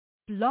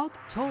Blog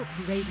Talk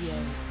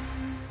Radio.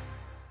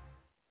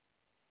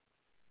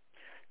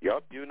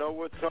 Yup, you know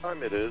what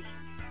time it is.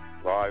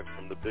 Live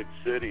from the big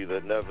city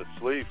that never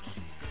sleeps.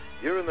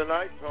 You're in the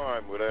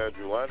nighttime with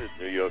Andrew Leonard,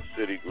 New York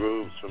City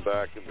grooves from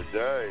back in the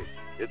day.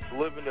 It's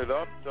living it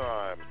up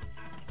time.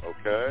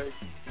 Okay?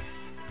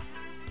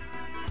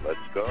 Let's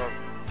go.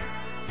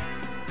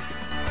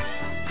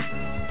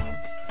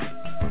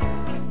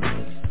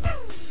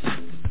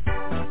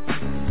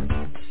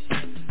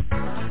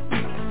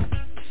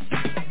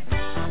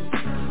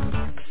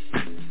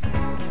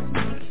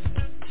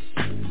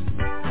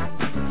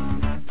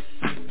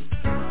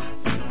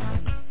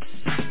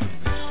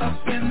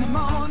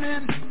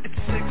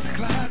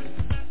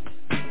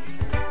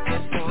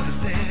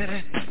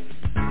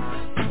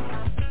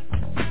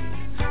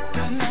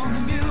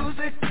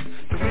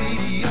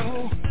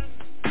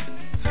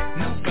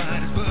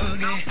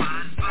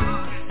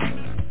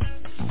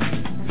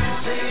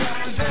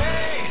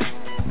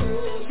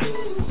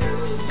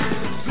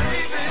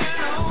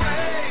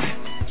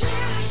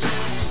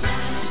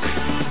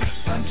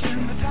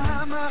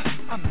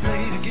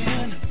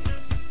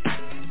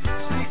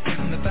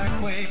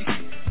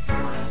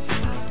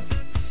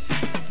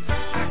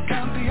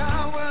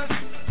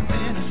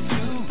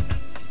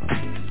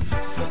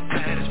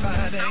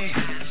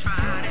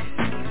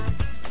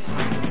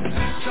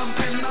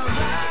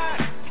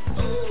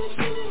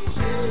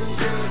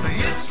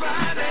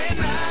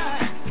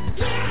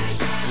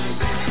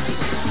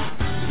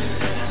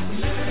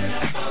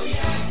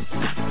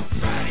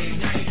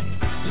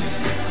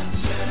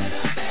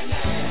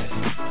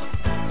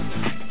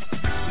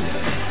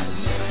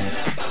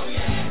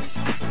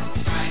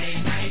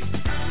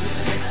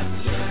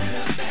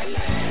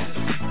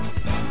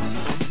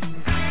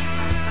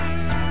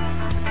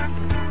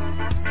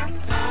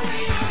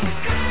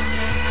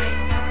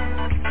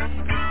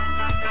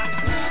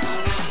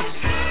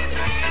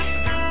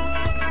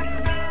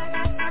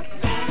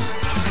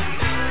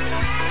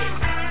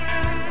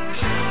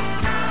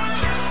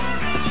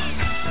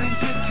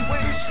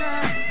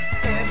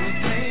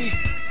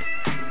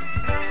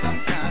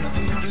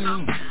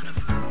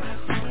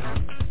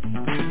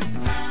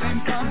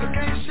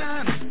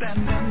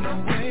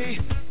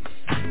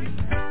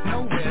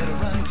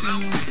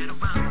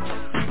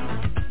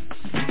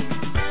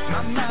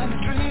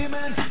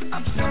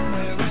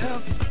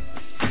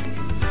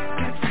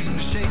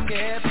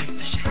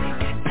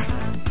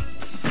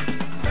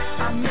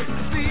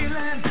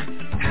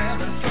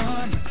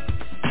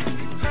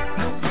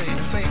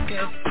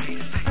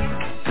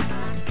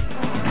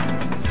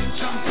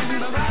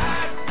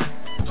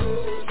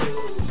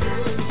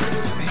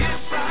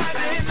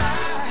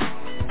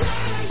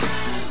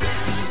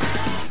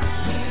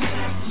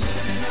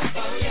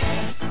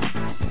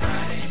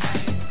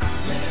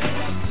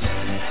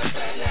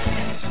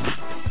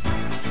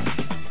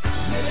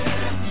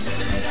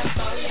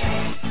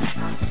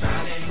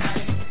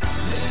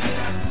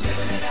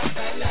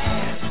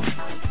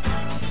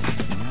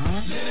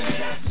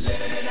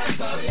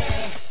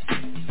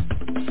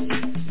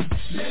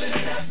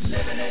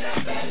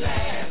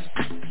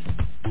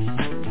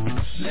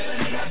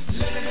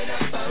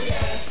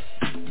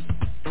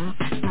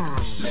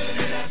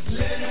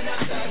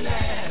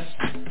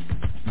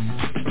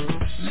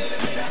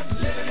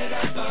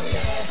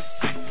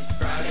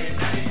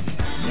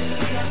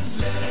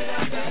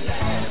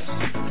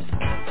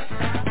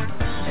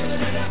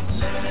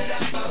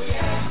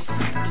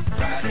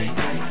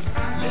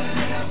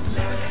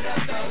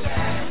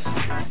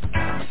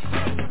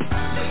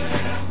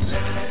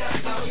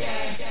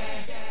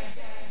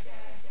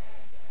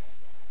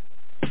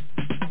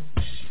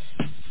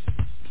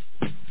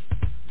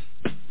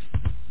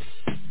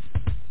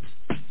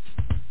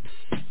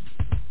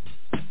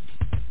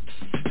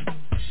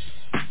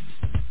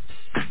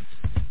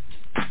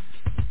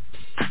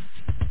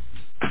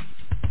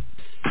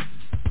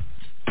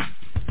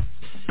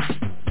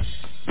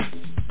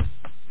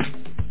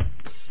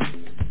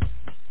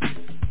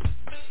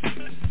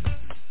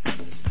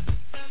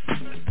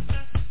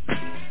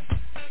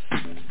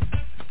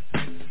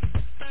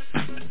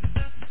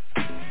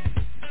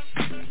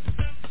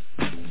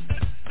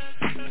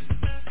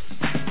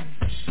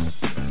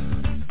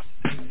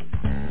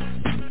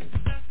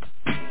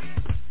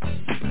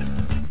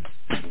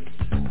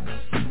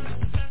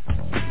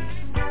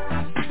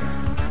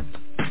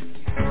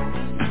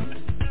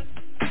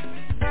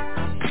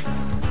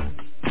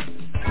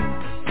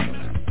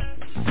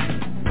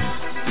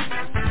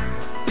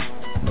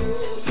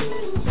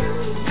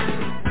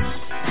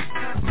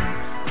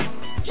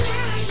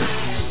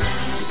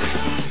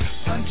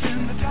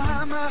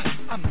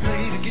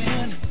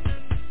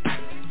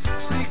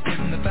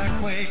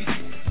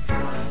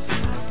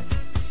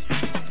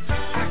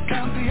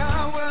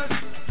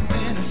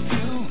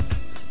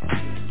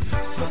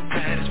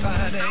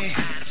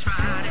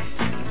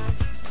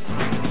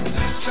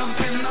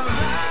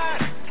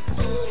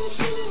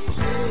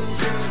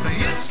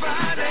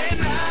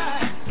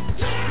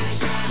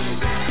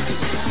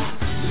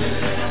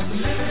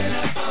 Living it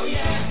up, oh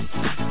yeah.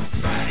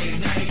 Friday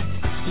night,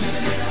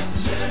 living it up,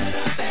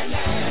 oh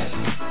yeah.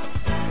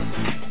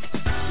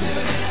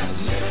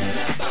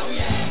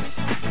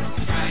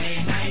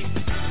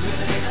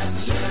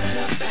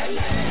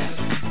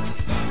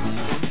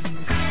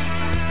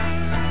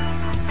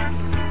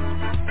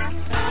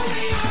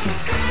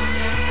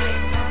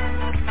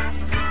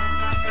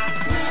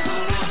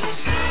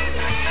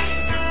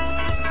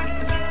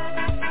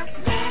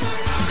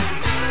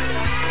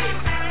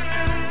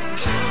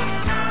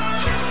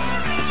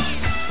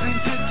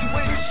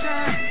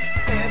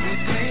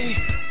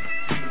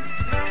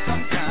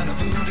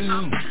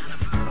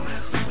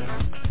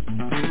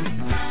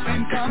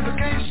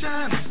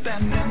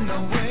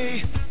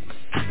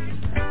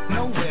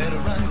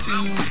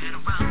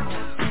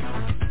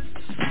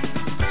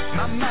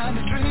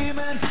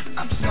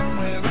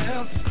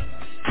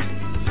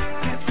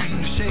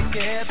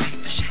 forget.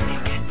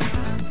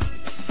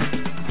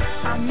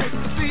 I miss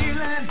the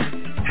feeling,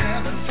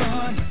 having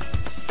fun.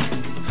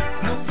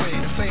 No way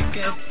to fake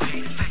it.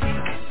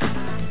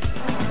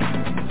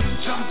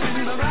 Jump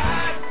in the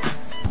ride.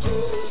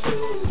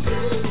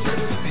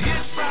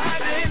 It's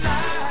Friday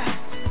night.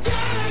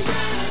 Yeah,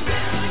 yeah,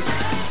 yeah,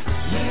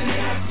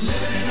 yeah.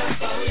 Living it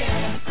up, oh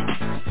yeah.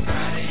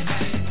 Friday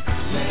night.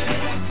 Living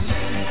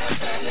it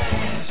up at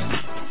last.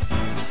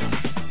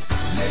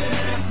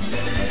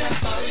 Living it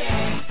up, oh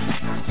yeah.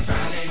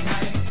 Friday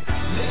night.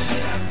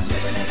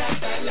 Living it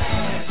up at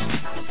last.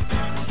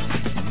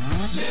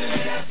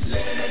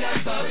 Living it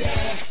up, oh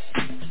yeah.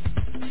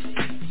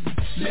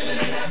 Living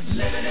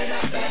it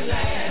up at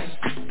last.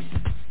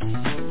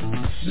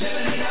 Living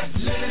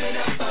it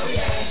up, oh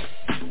yeah.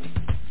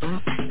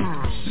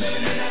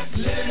 Living it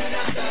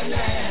up at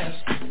last.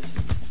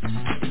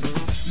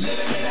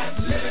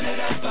 Living it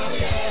up, oh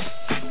yeah.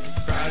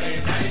 Friday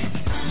night.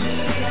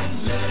 Living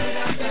it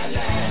up at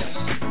last.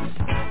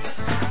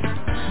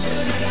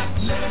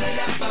 Living it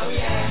up, oh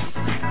yeah.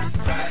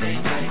 Friday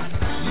night.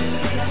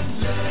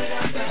 Living it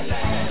up at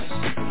last.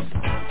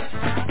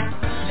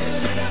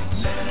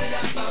 Living it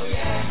up, oh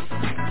yeah.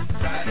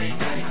 Friday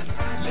night.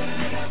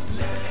 Living it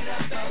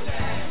up at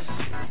last.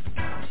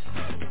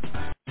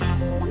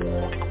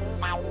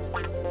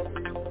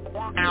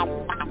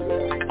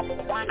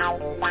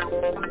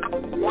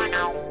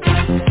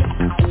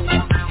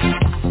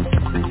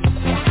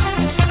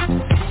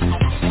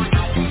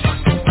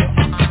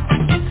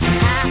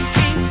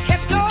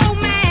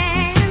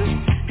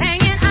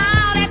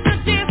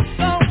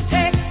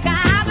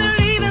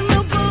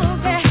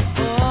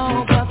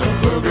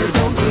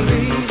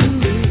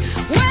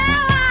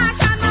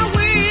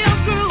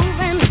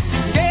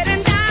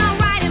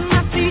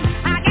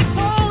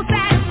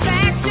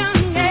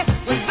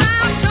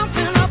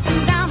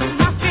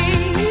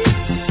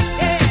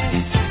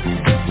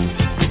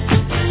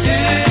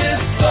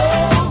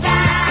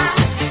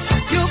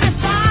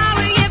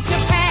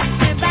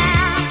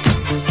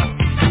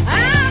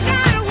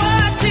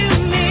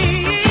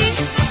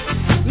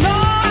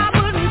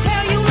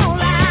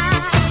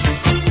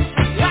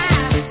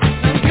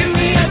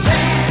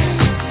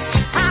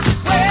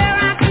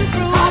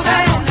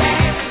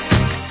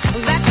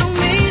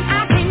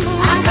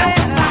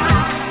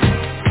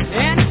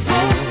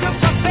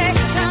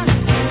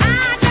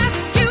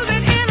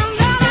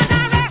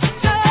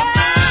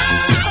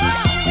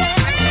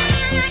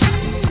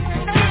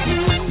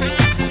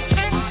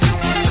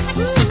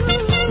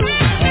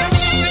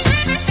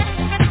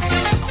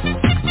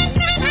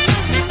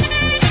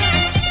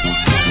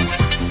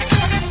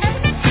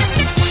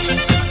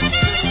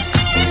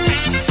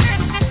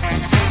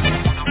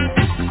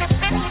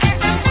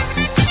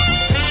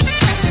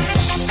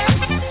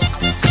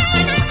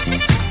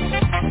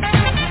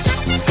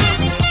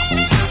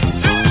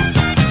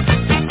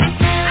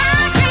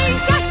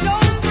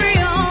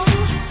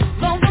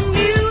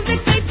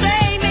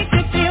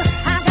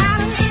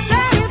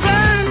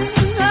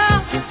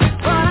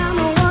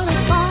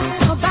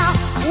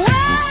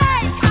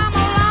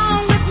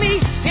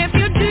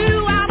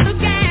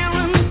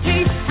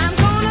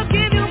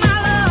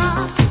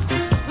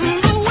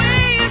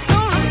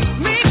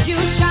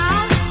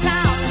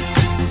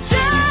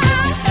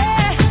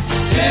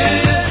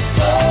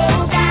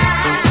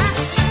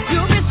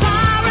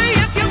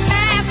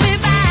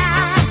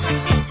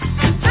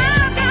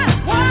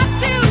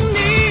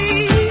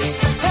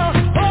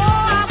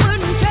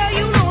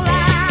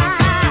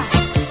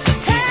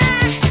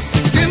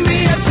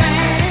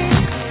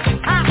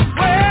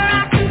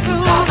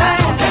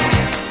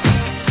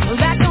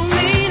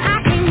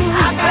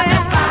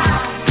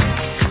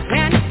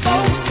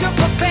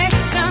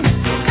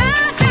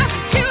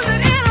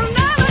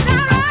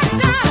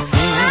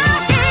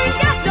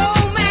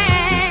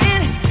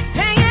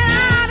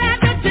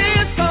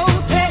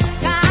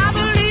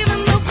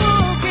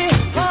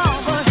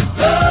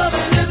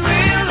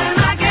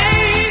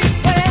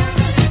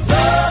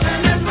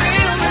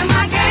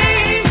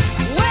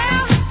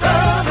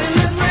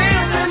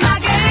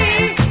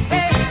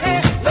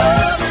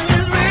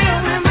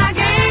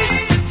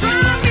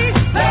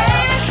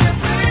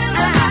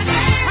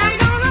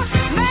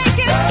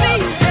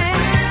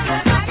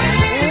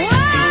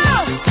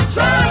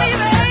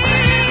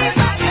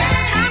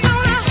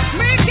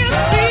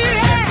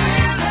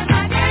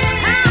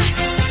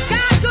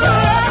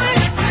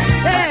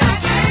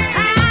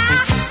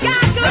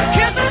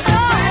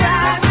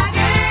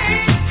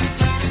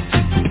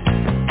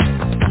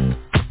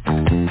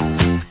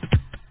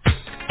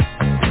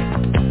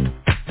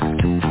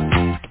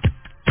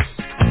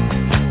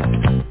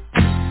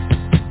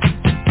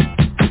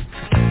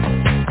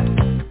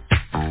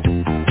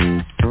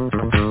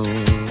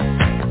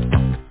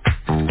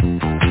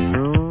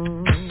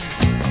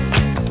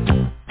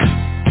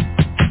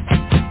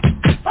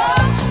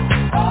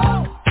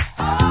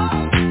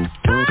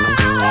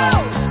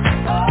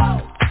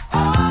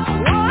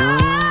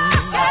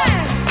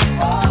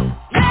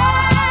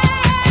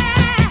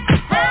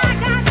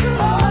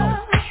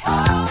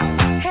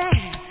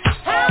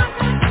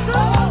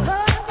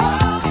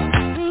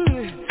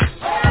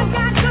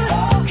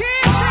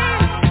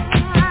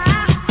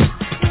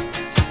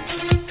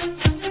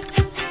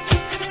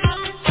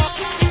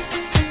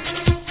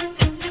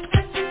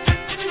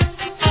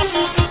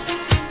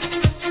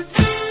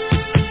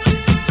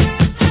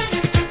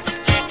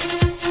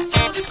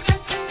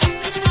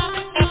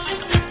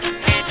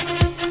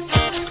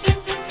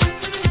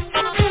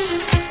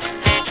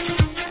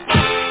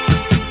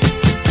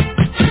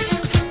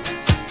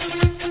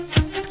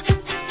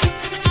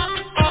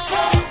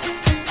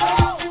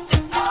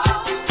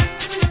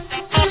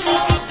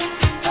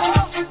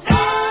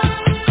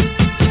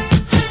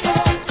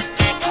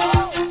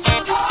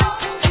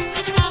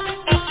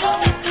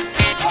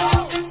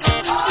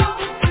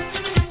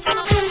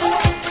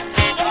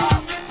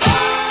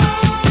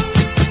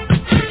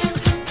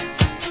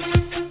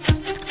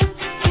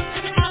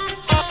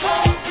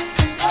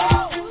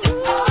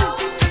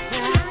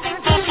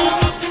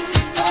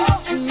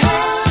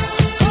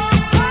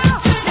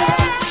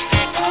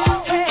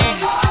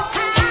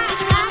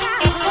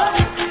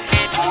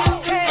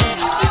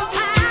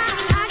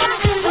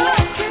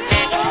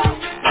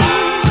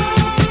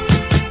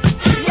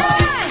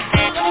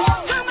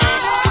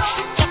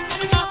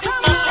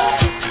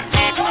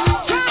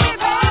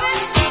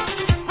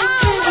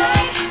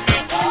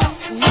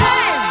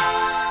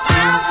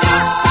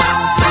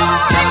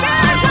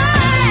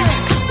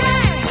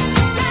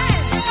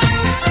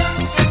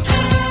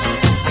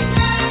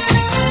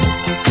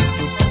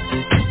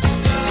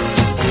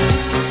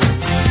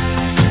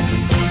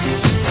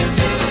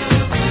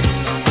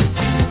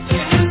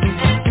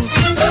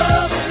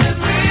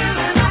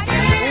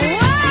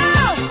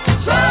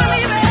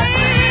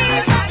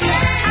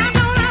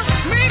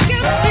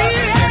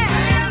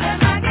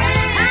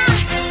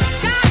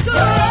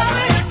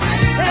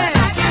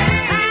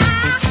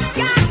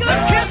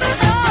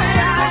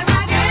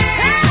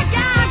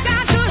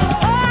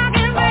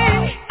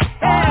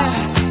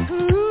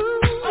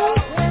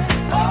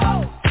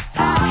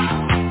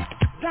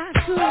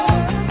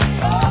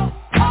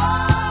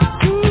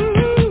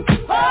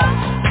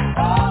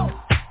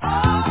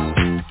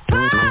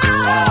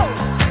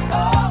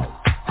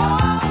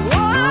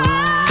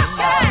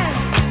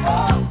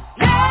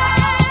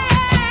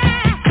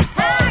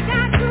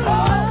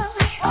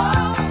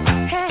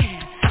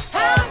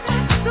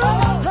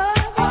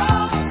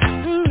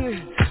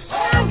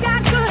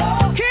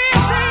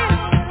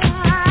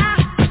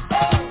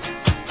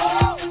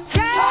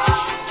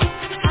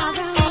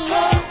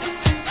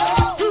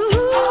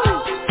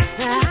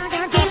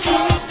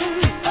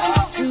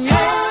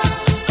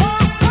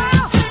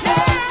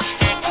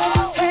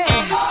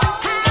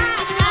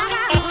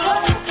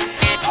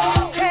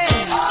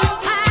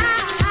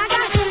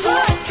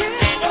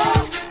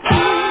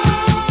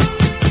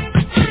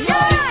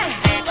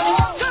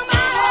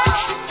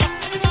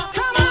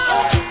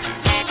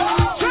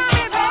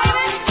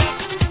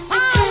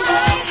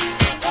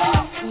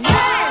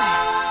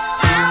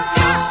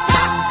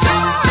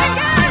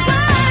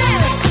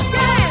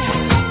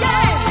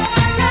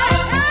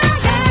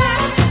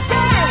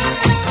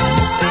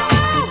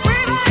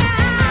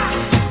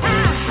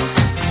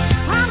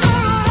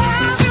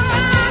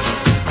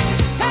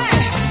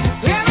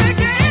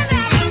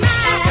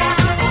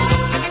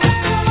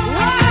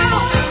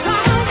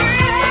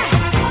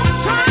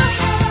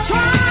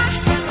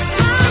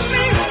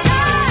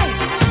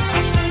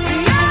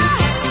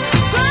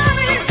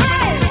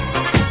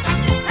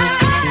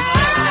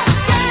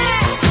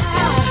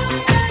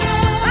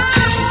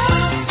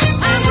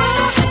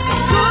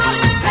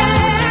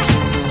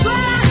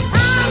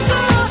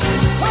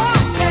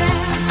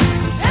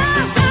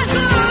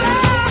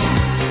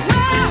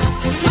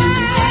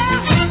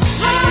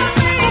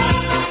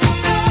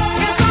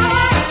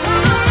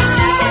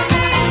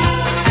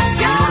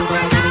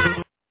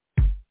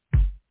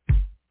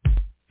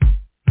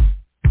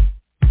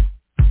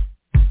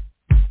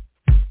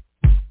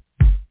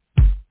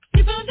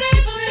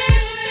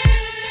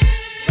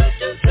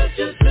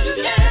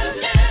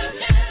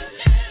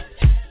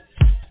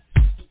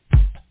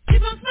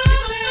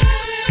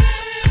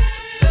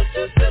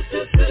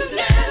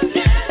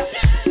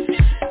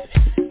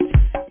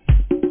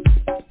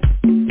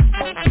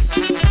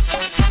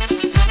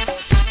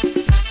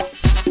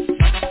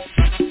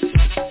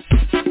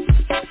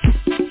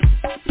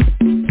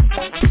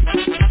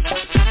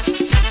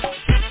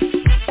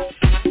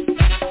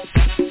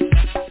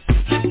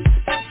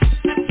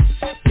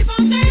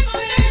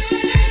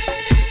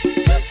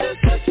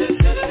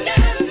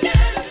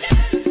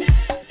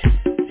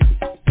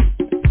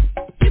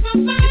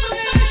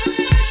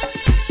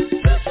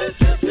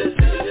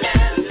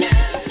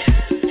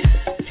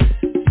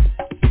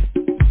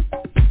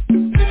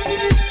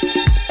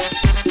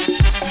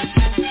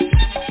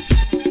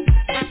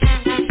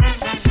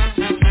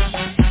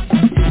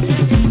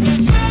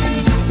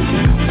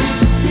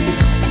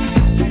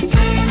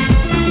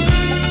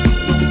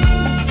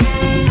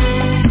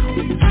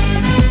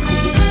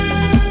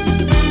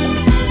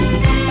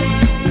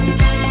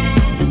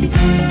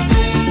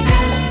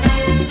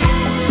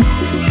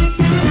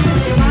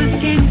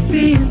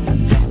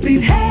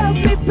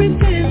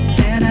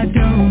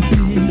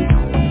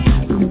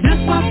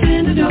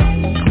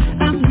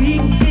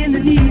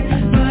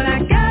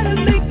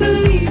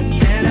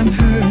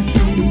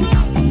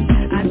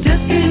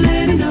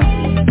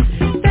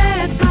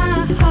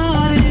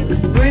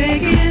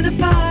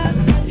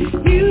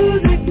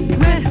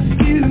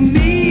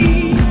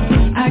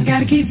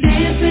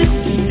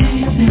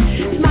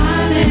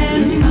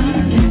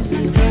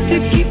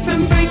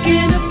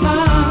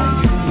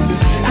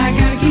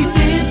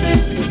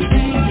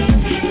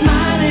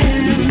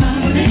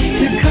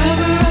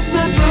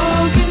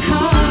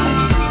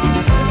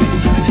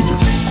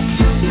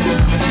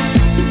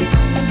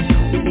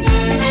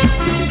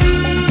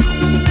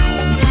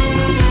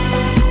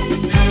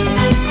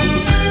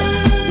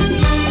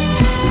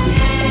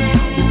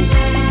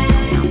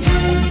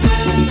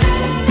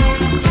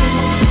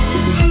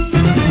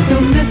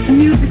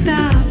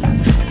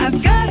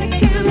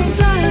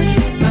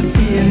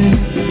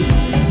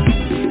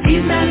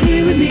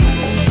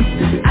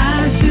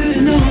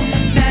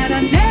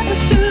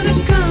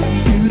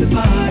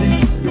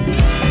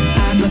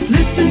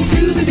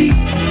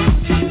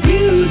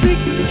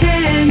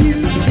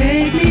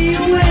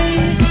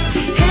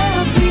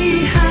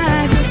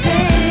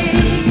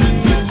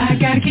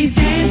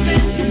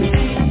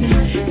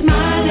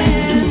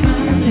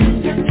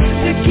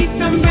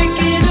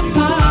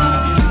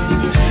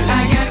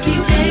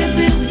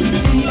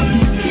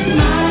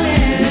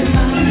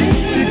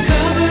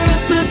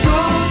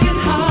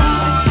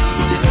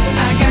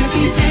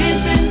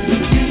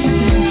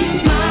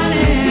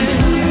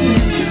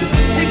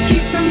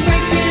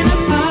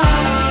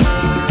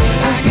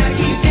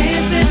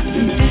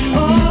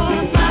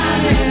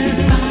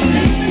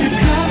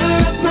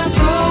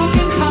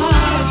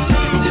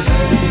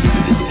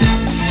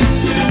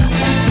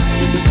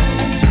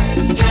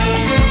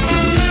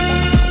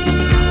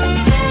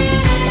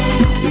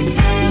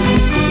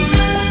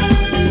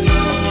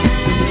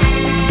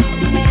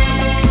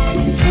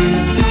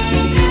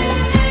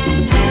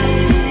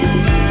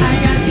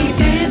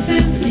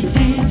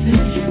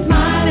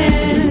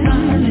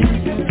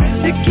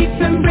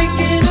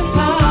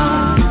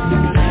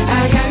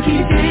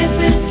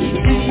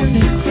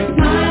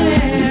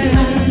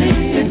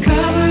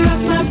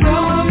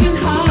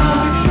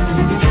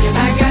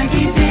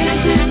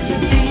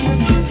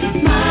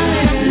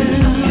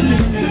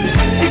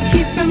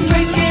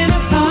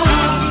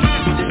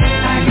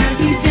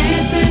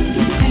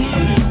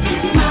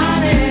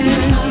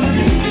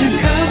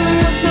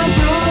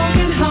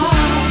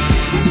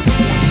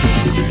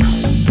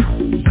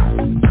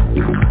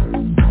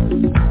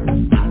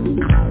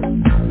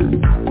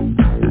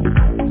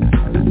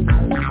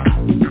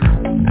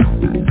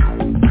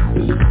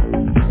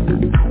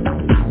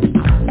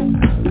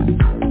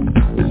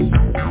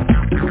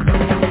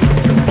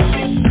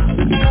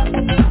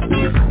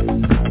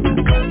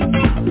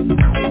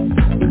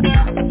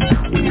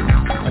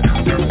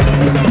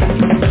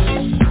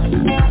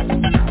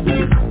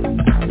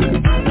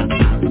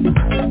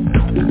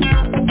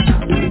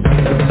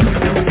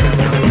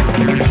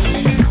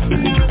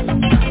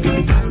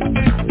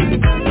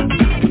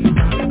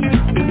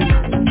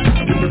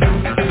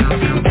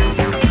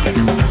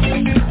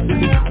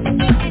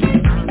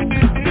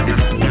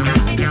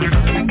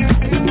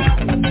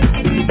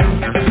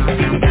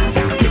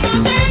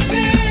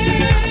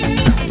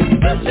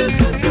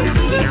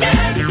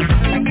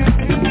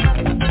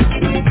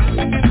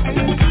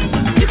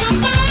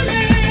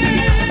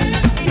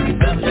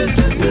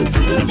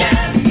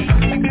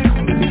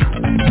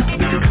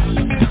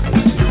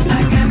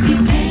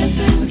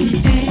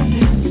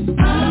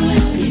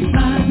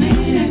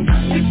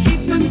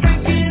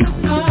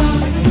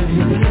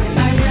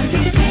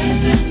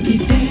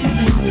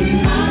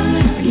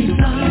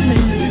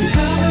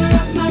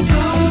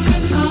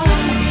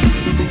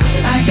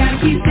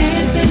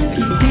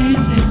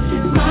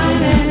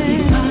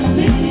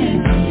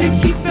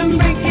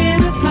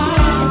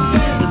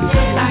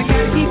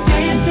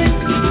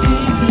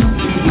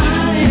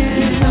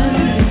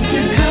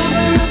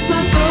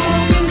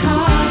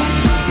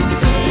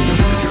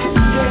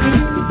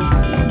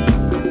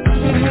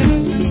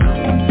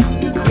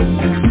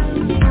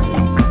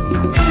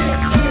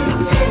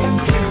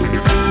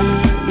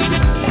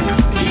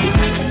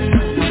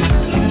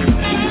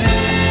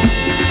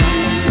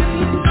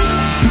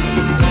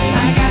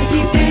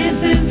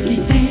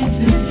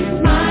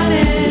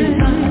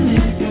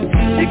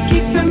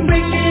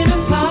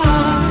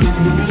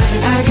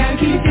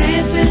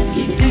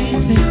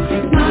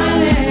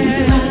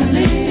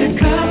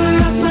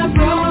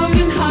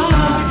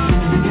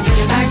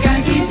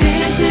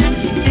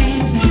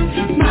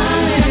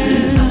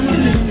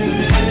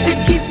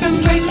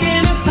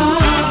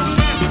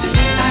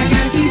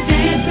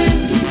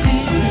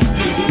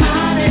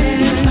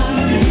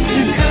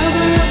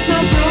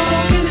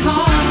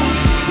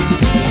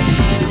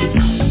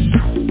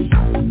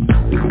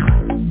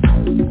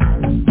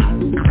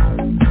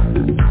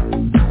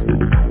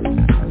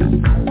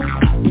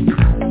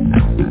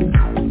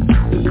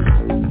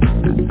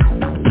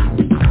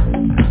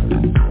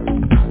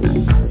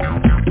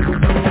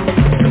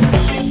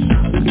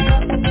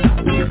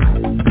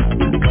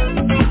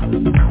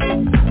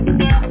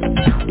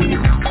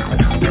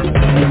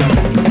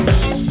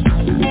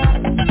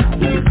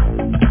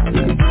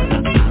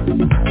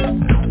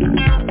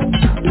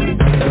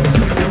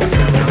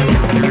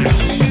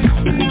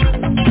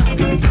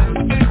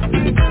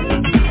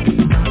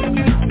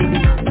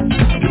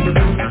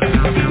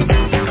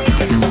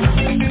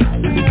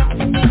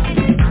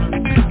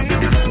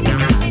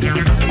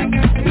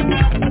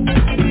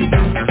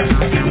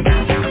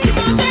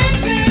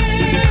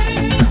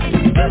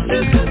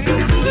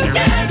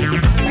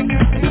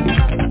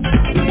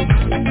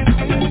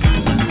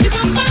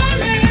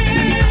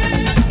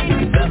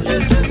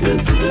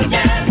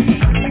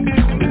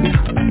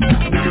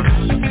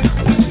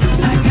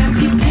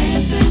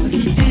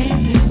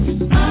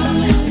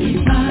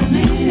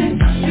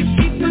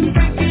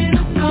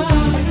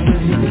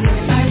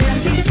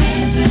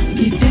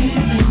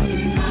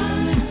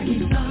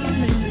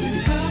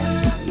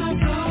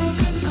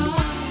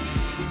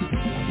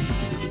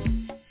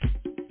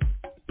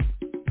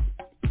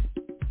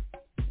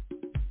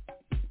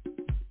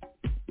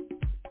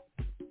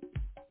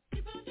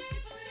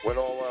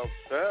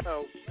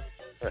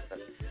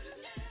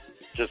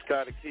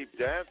 Got to keep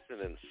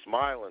dancing and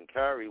smiling.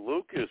 Carrie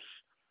Lucas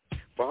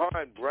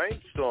behind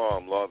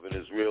Brainstorm. Loving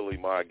is really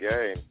my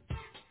game.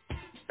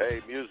 Hey,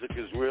 music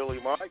is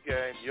really my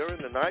game. You're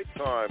in the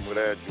nighttime with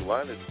Andrew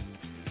Leonard.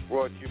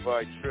 Brought to you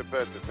by Trip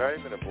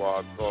Entertainment and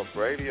Blog Talk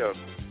Radio.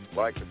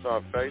 Like us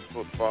on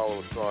Facebook, follow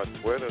us on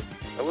Twitter.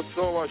 And listen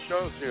to all our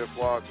shows here at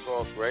Blog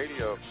Talk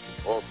Radio.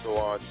 Also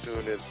on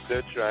TuneIn,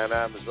 Stitcher, and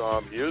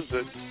Amazon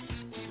Music.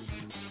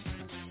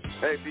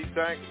 Hey, be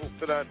thankful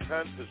for that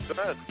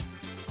 10%.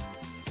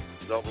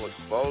 Double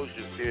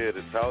Exposure's here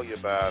to tell you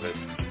about it.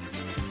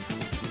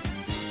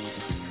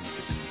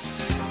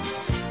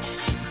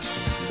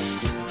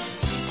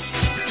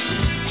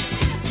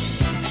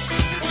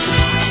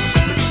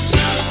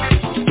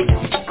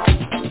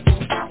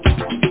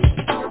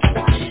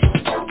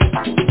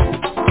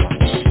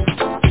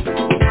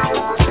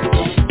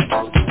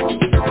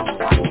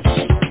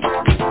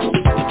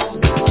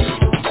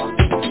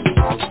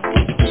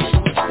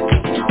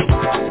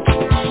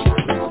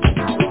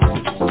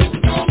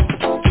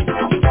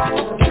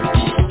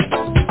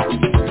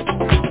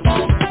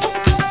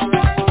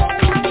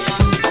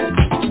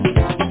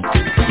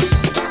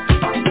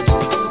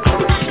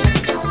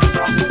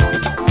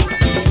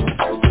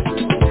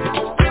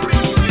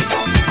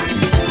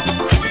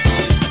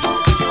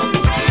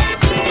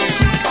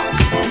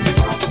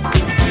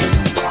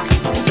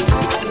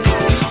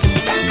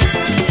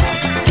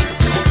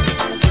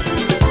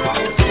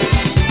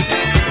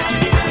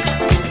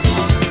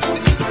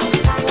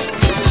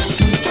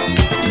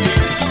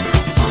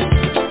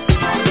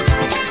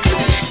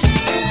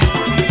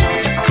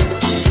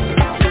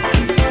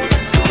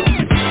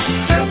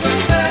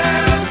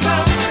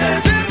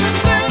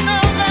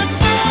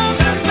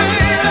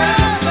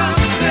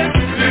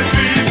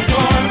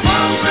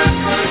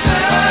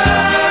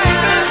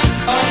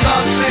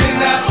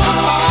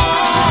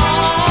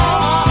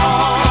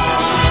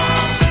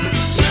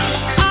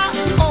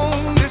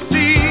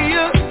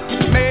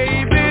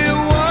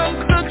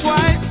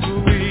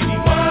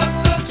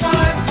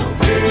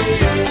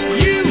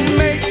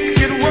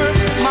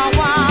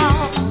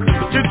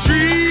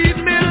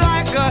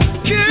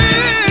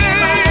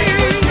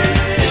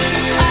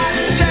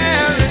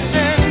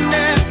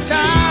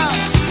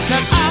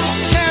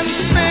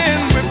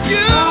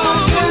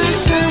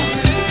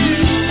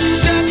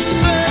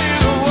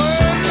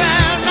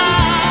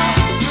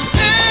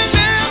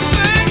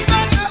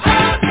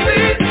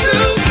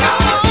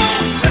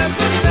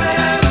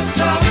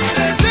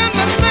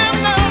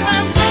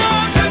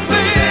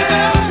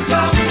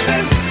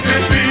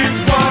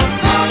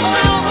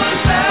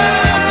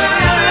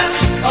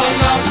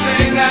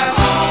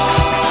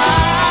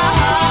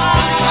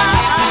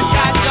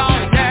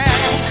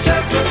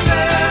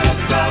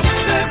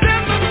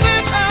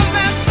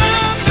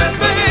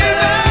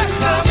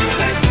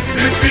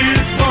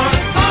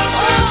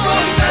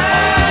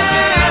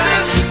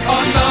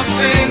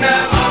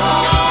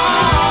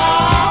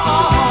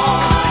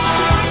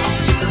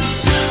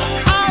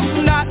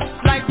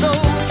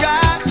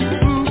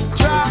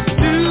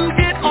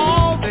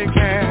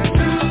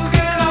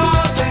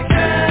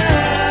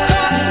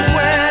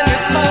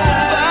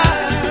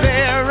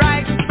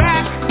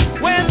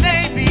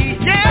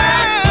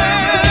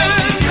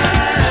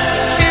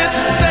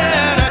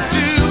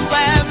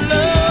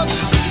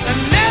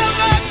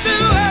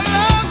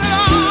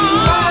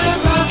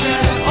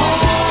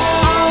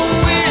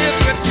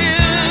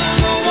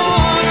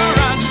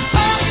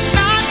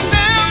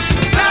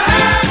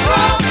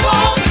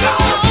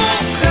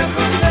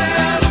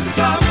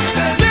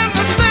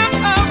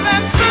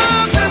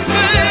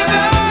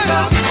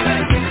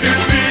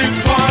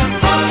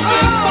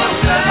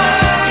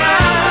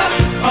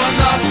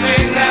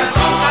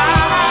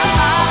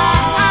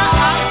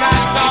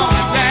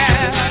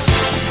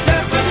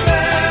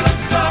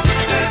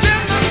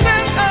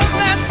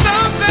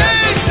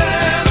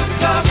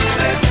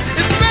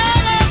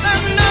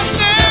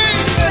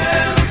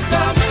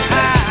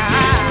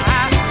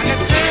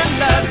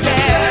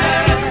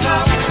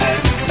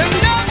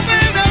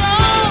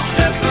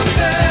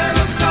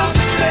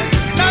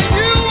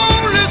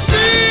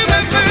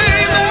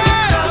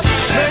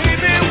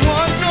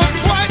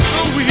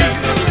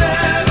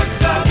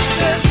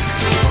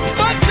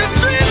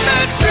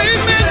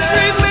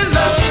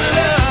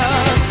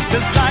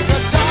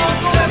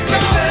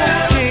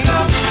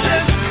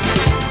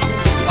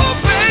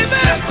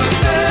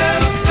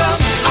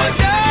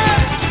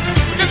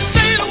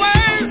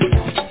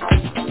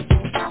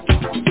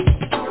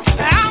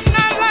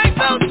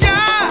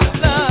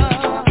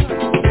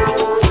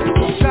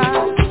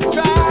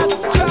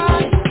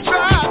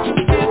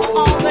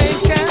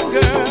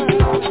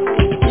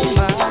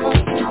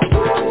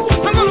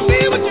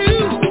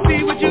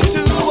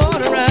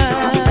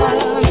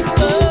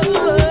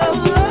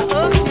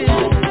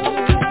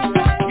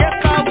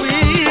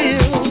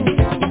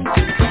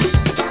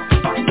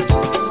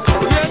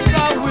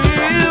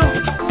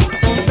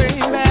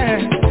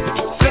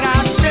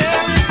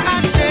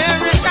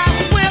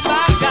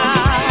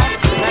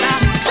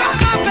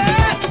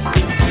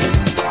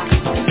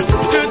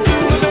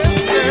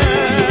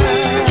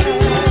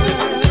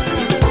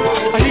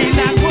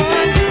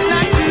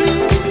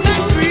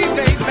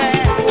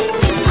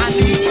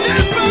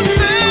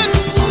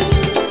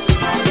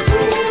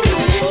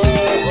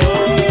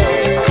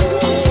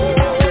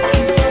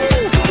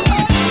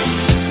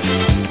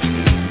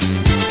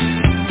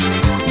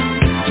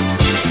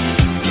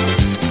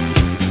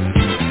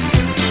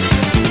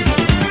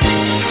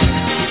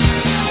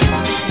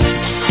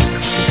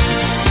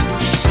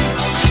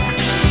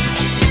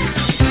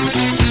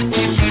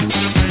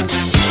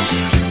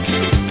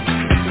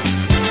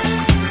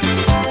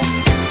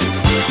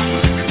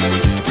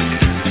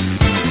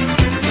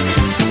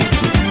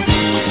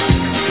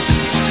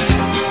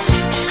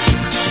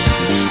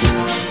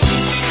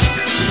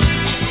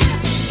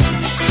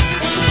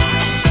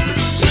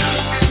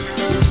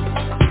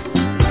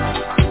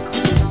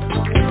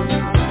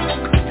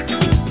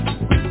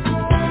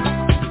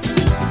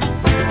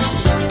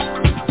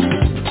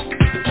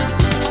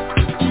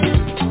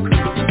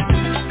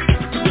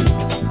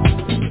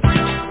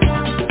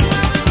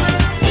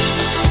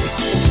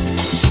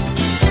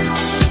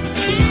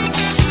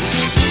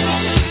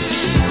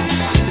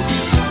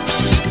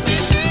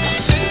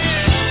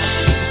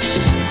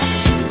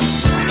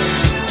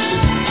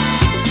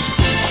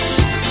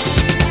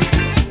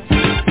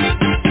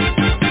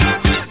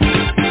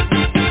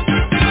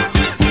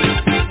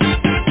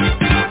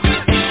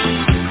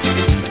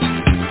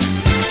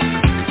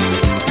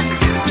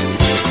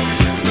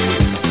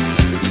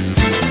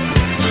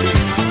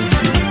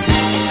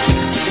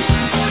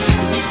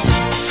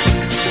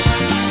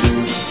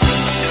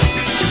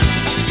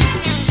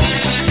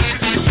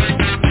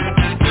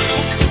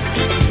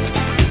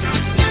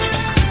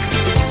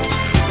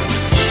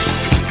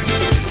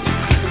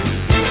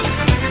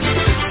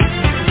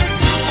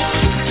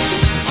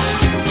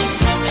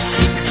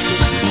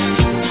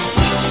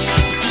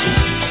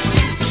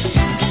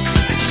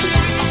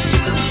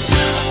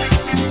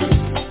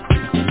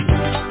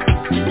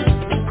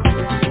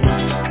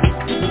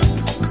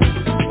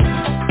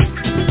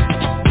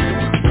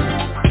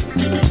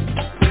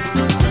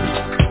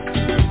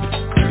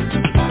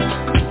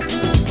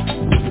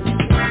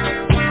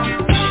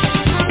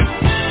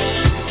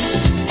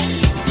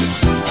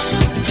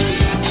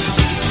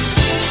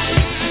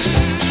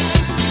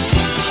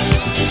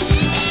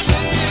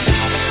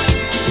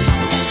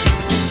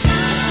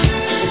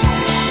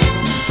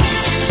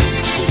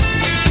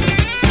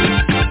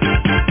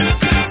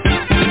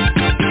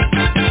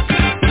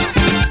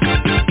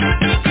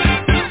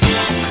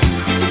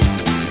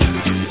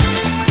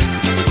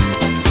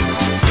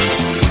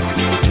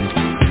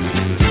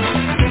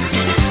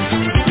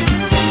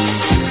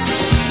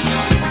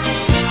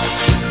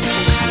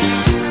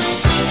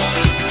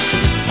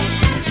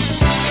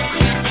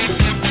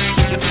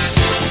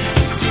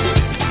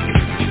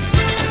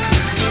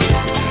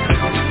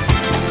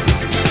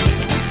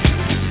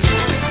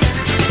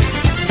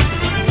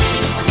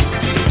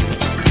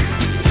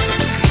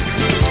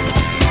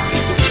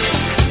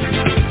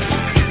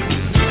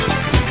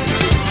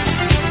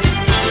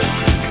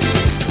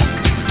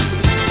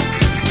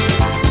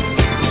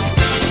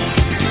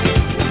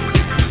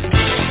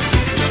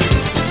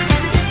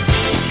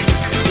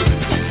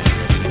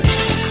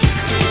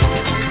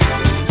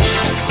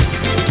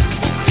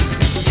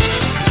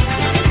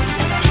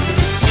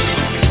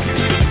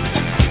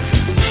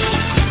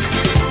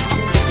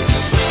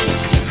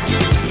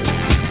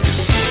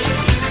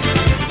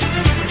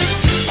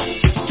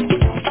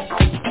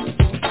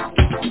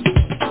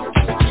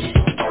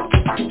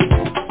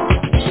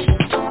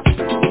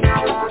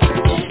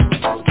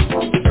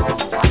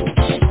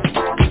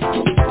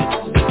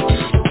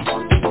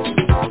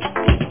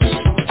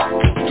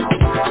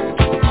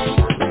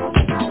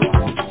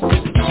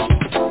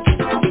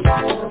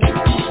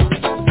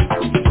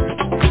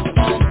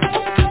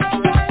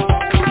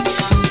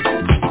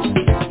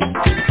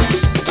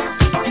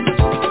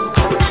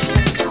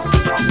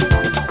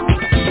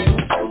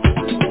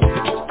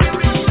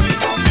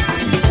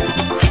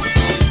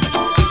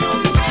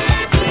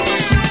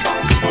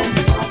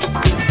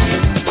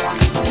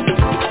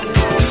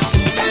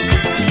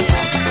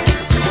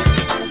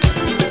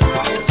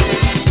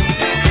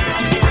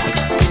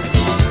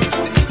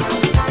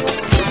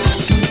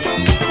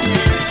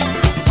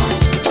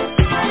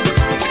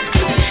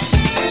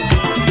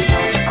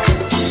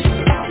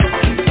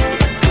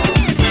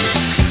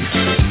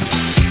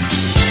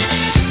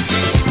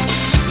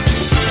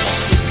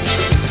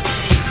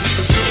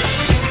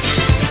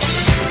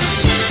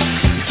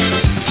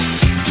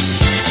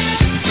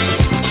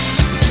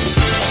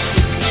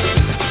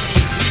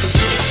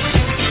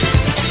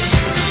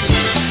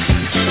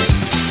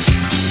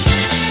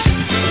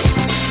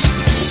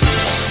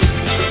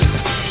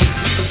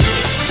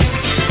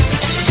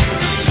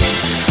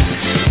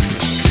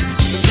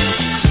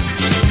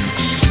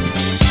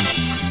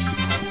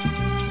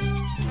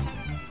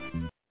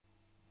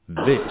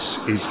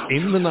 is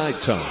In the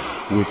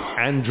Nighttime with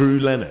Andrew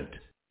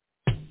Leonard.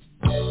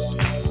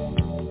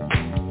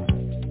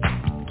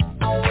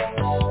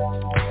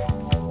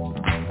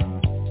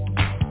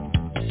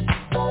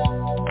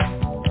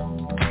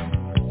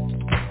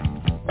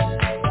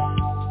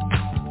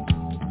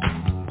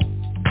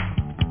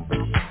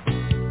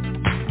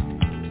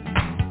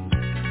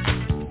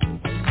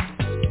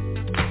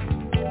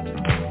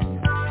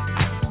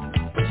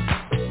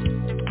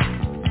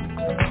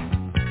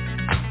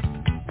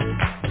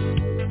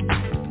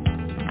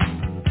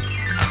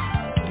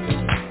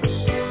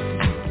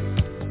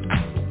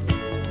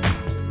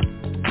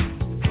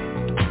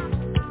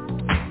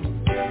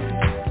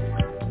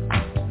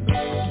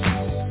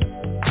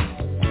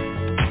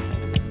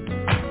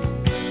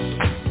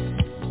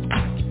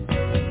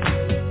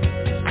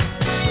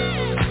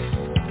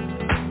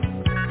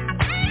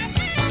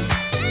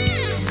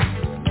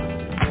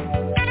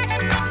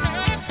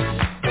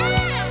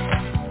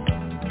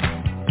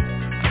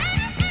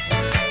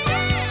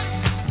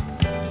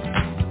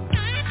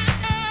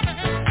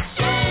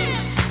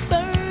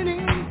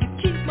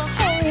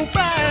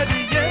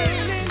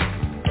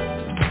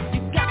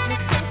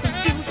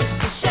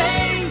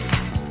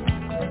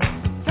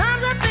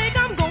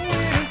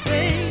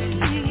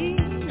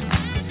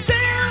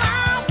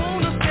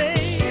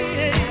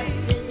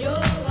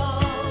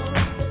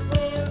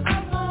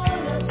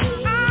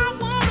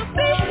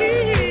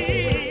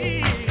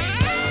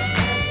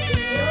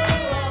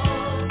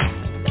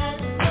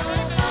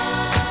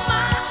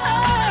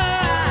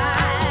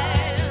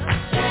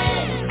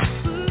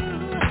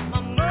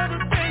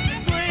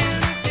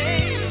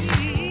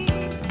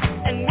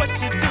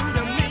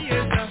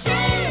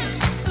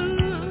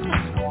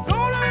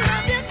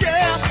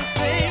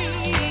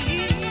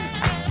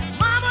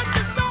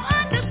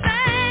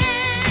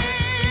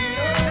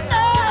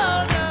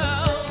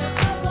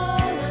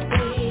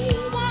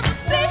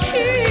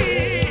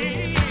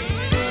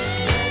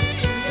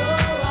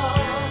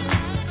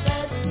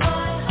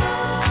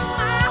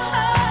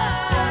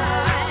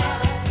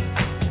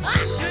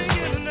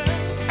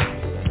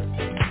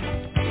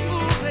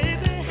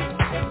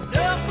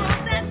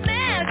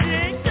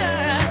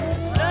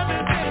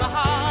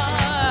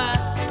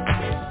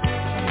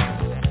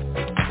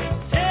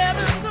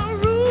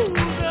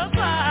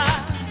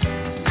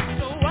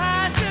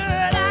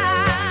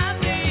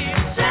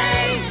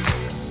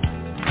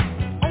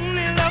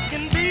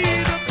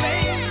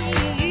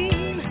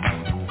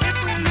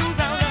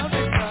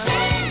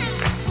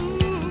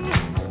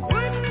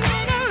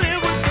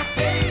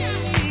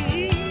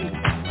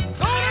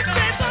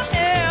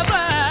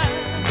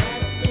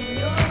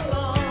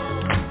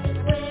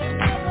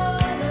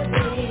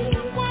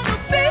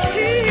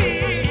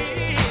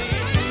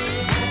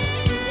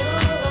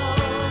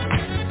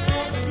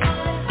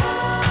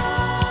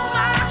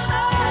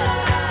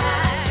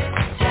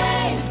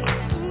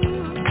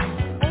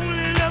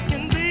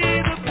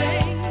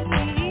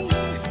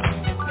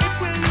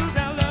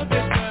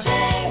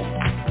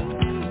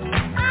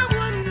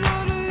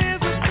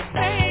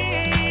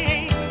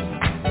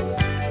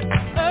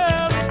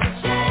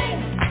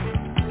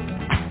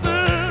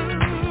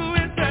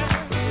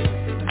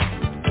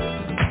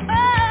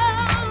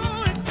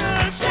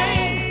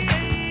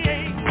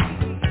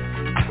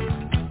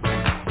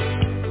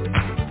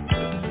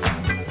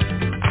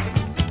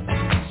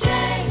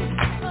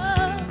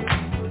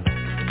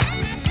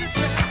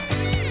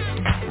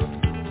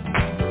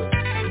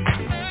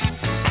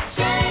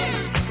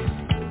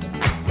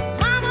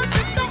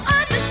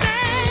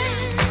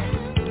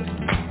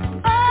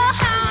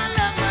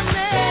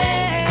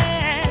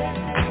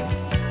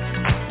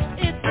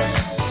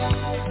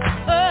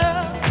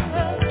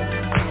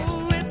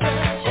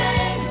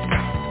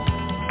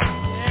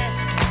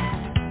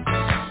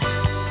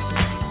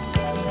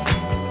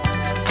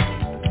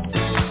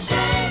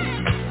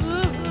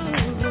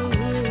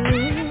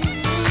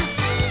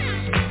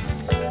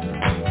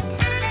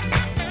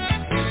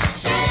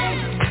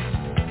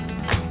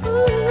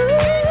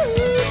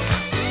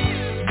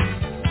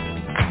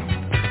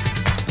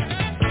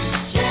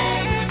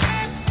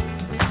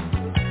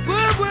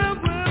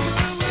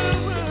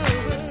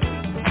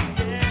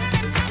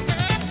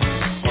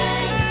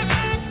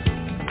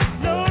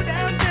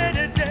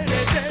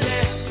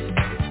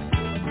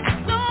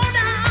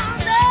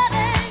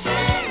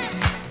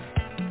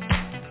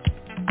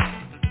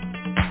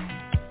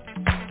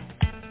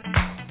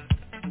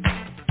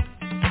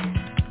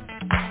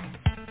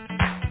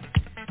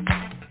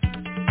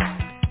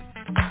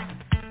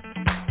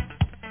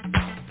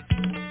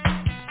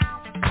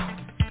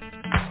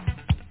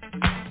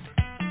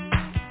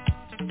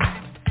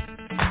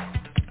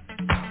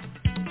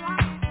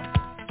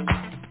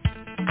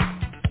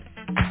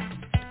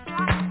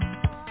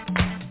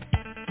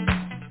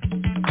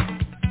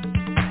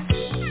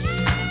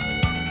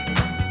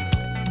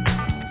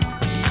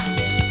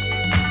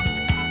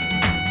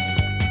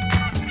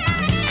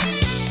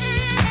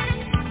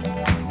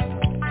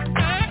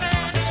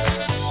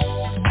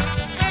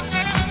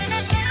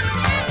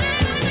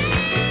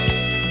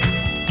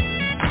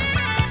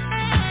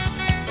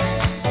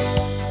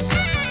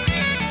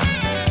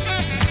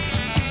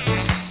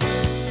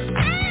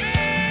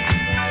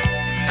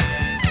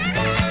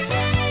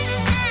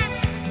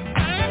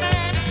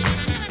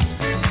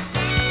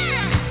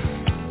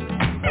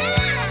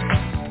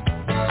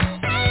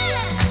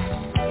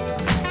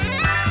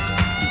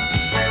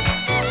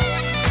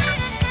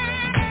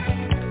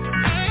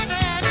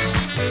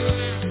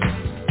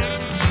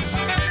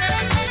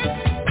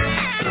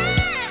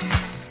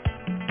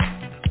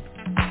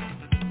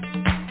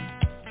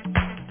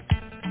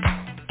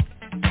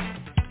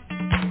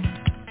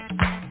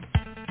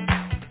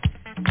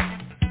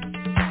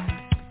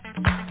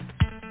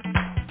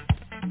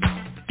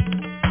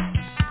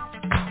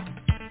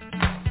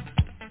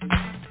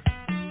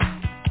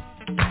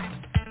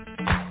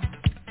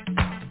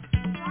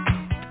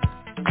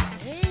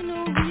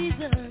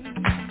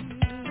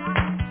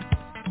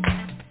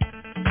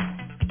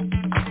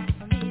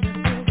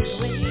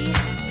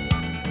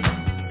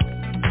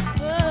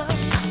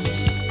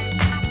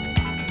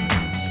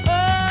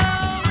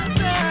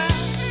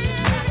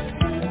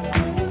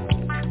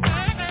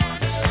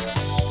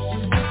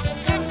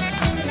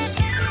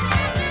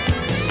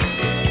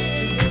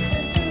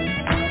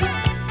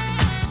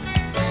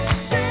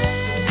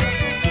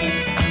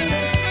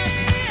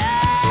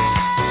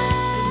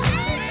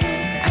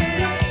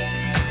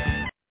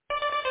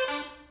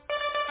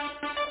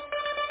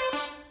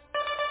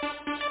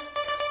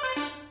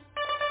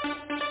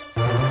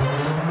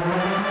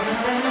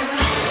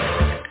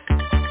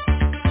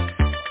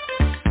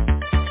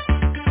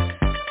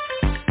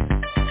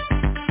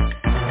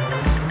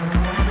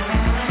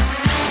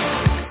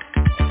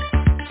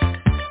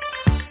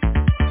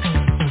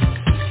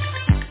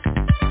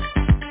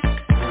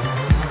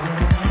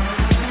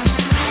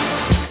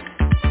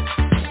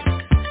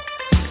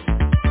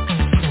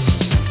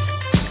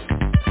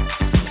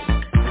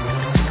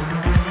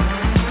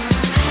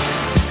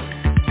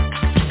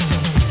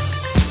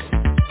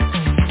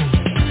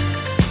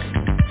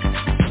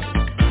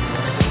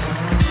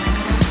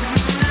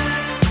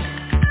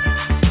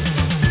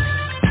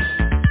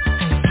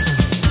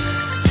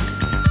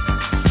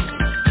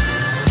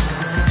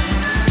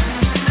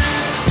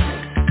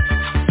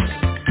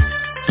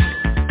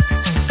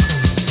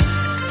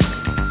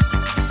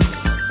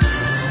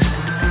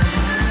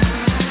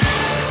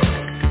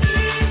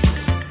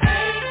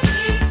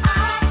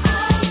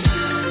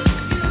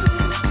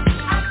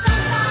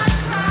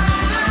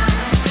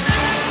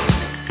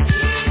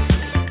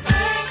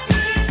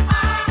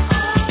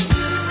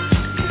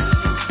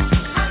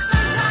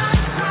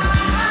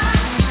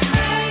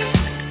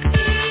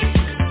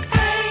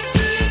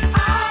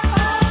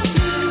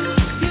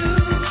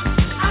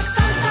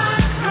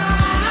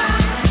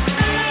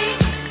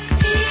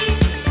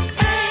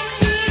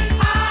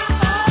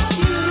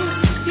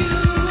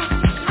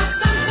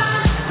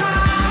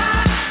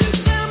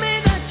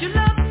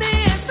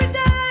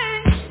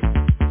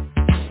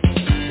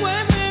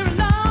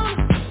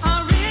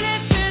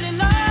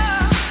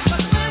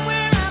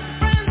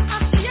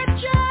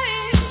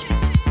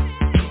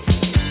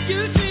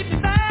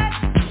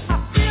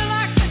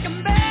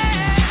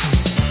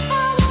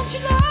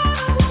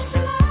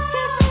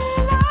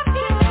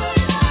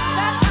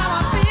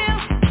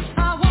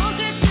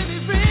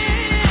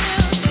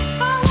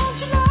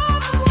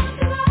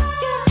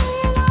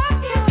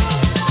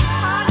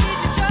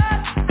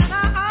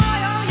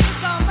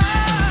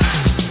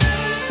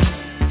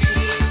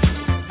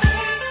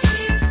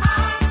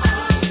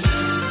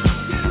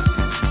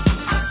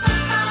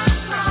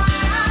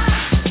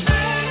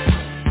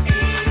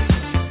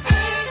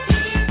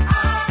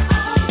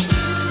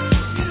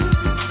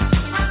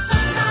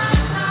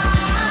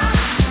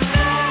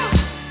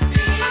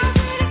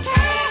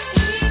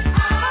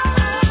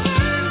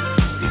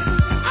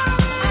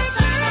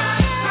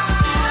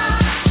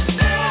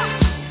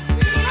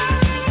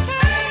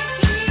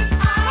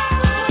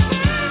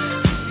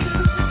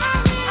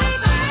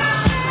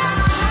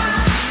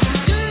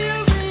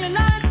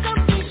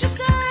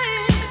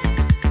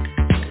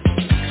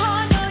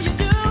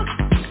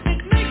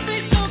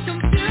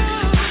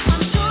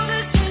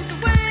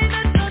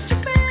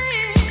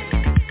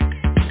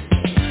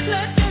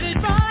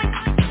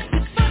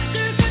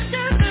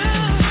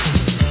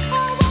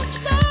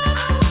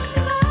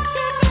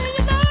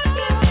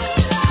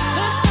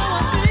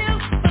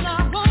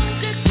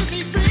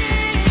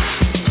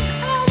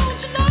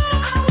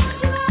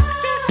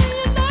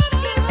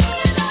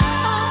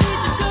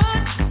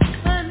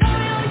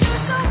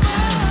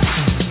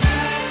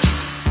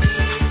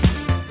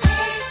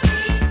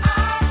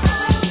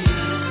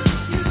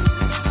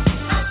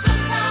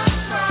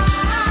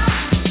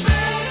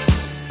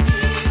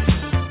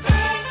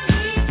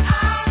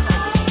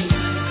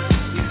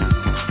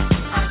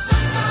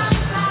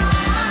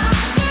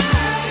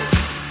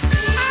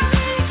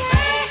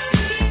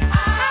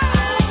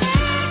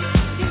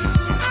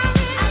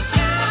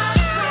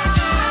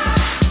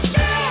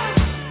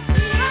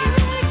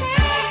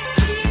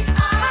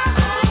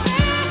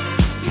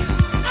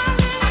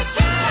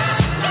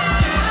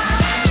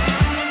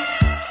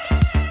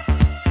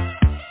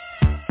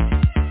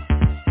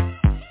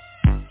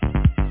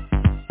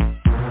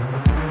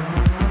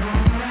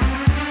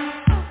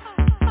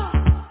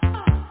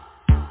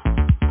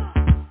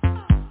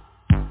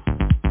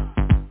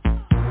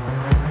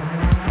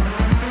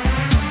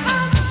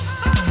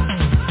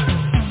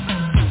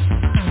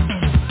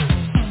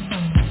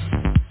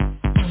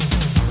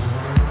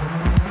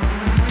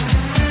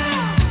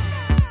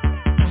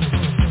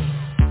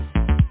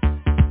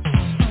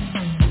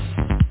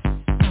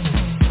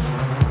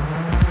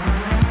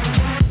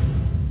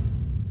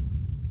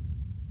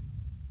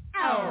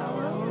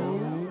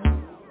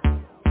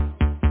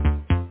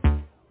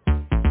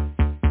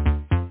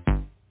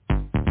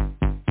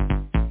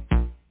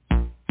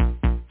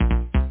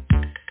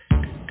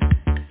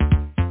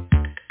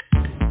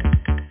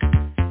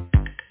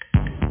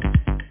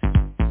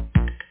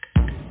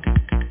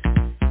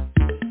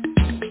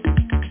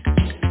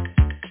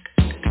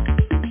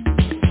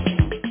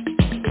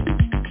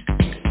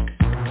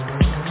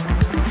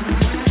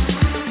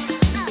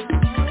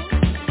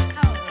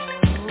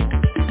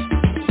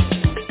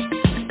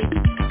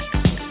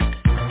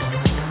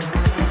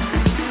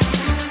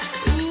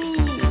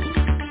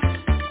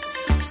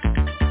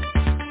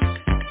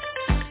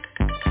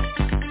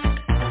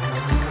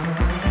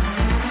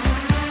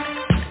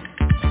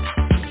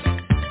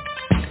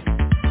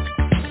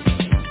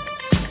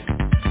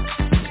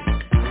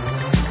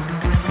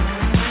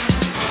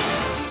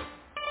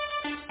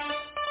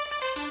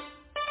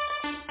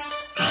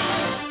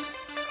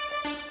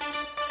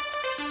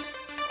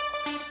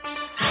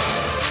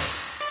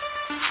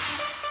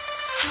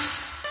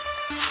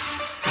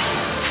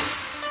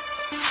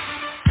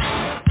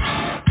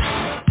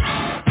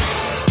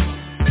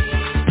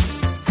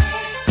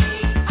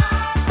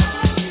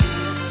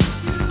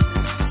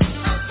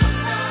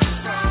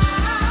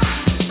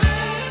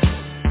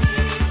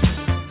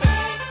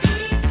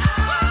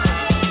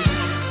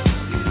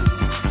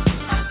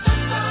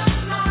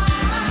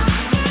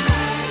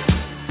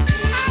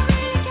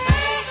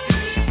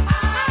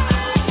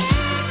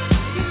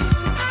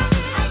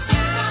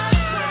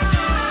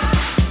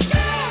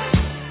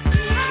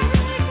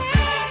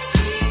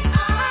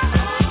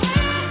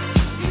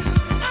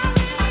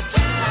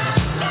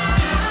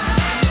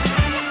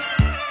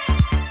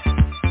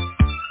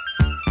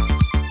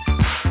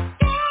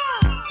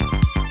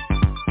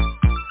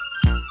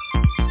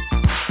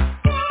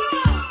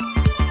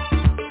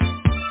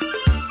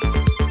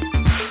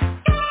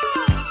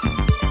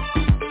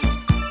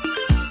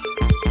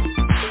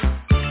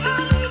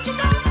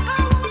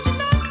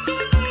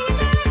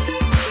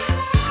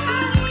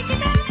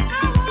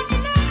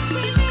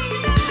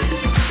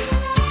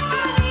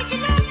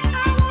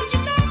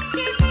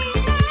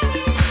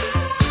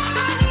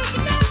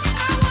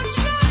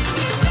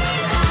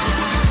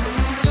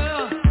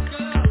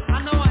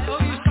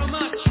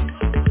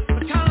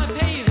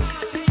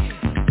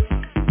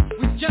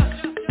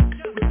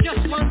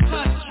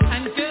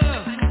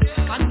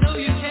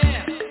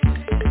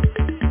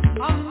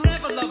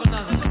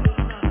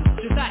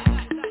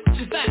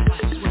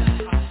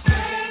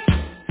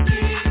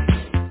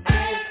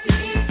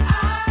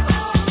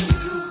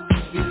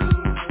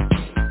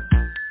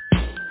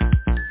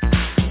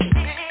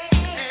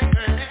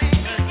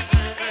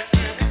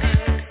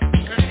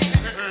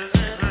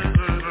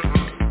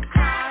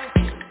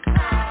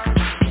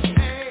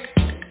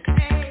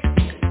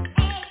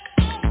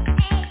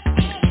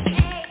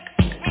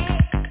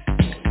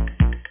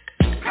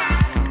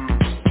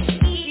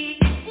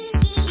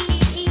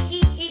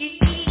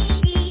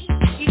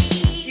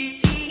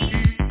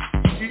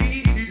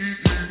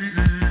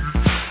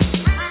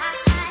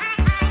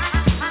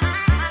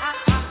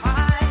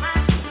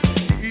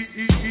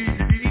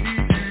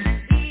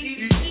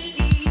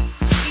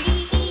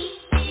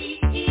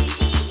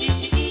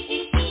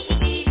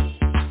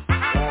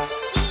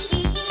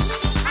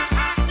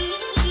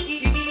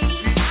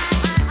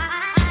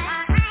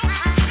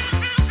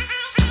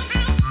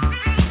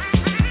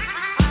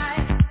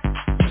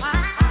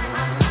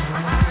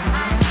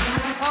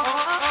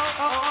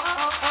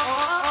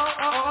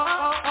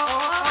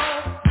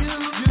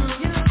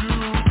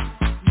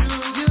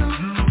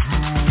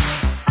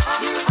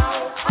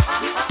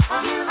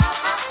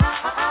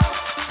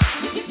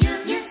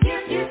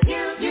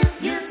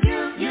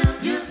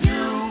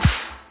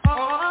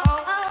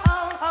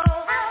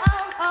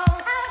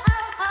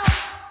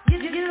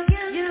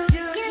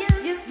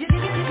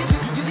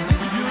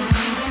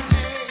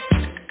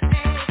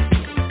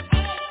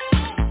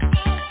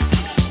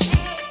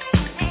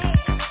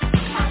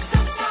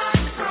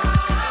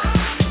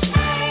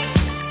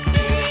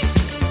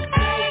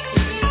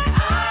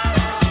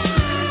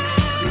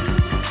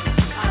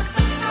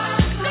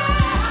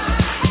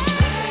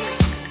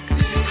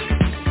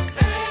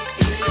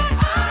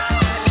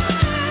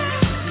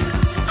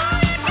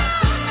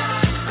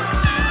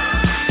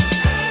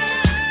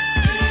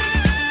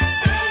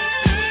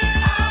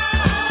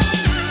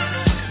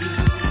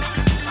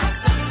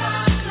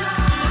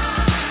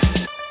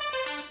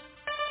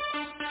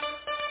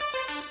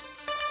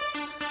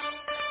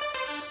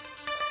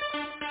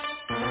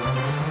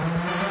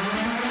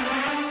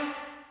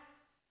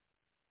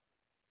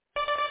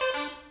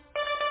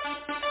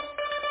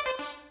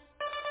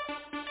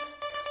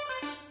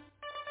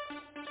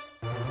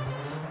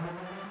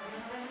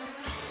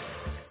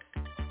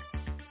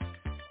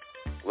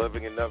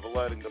 living and never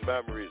letting the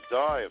memories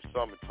die of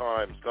summer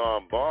times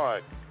gone by.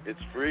 It's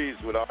Freeze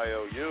with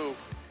IOU,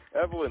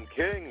 Evelyn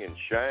King and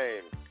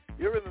Shame.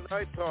 You're in the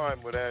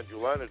Nighttime with Andrew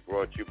Leonard,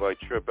 brought to you by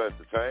Trip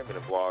Entertainment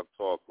and Blog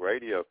Talk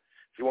Radio.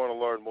 If you want to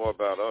learn more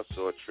about us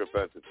or Trip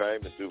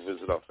Entertainment, do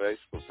visit our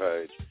Facebook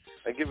page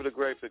and give it a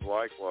great big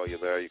like while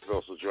you're there. You can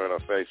also join our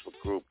Facebook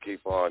group,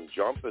 Keep On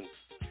Jumping.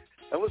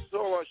 And listen to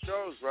all our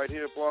shows right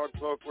here at Blog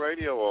Talk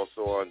Radio,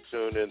 also on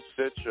TuneIn,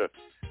 Stitcher,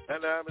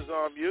 and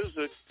Amazon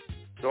Music.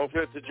 Don't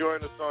forget to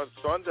join us on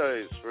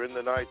Sundays for In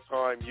the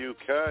Nighttime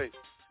UK.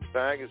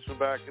 Bangers from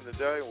back in the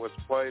day and what's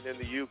playing in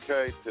the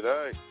UK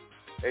today.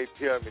 8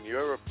 p.m. in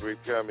Europe, 3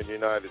 p.m. in the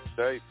United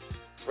States.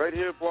 Right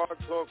here at Blog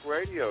Talk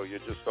Radio, you're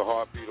just a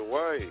heartbeat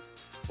away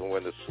from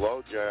when the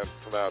slow jams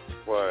come out to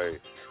play.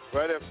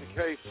 Right after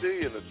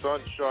KC and the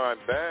Sunshine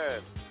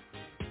Band.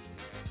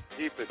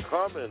 Keep it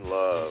coming,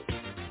 love.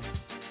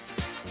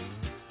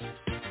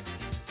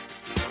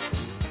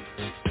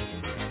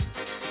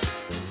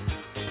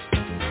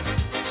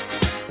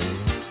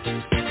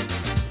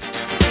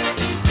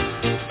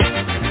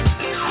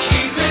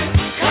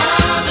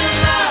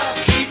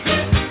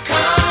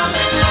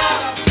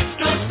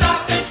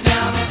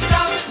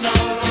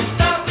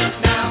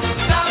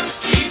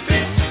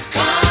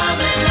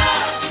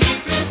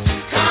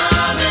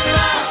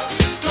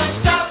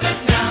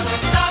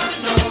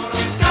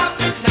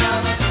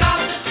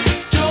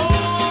 Don't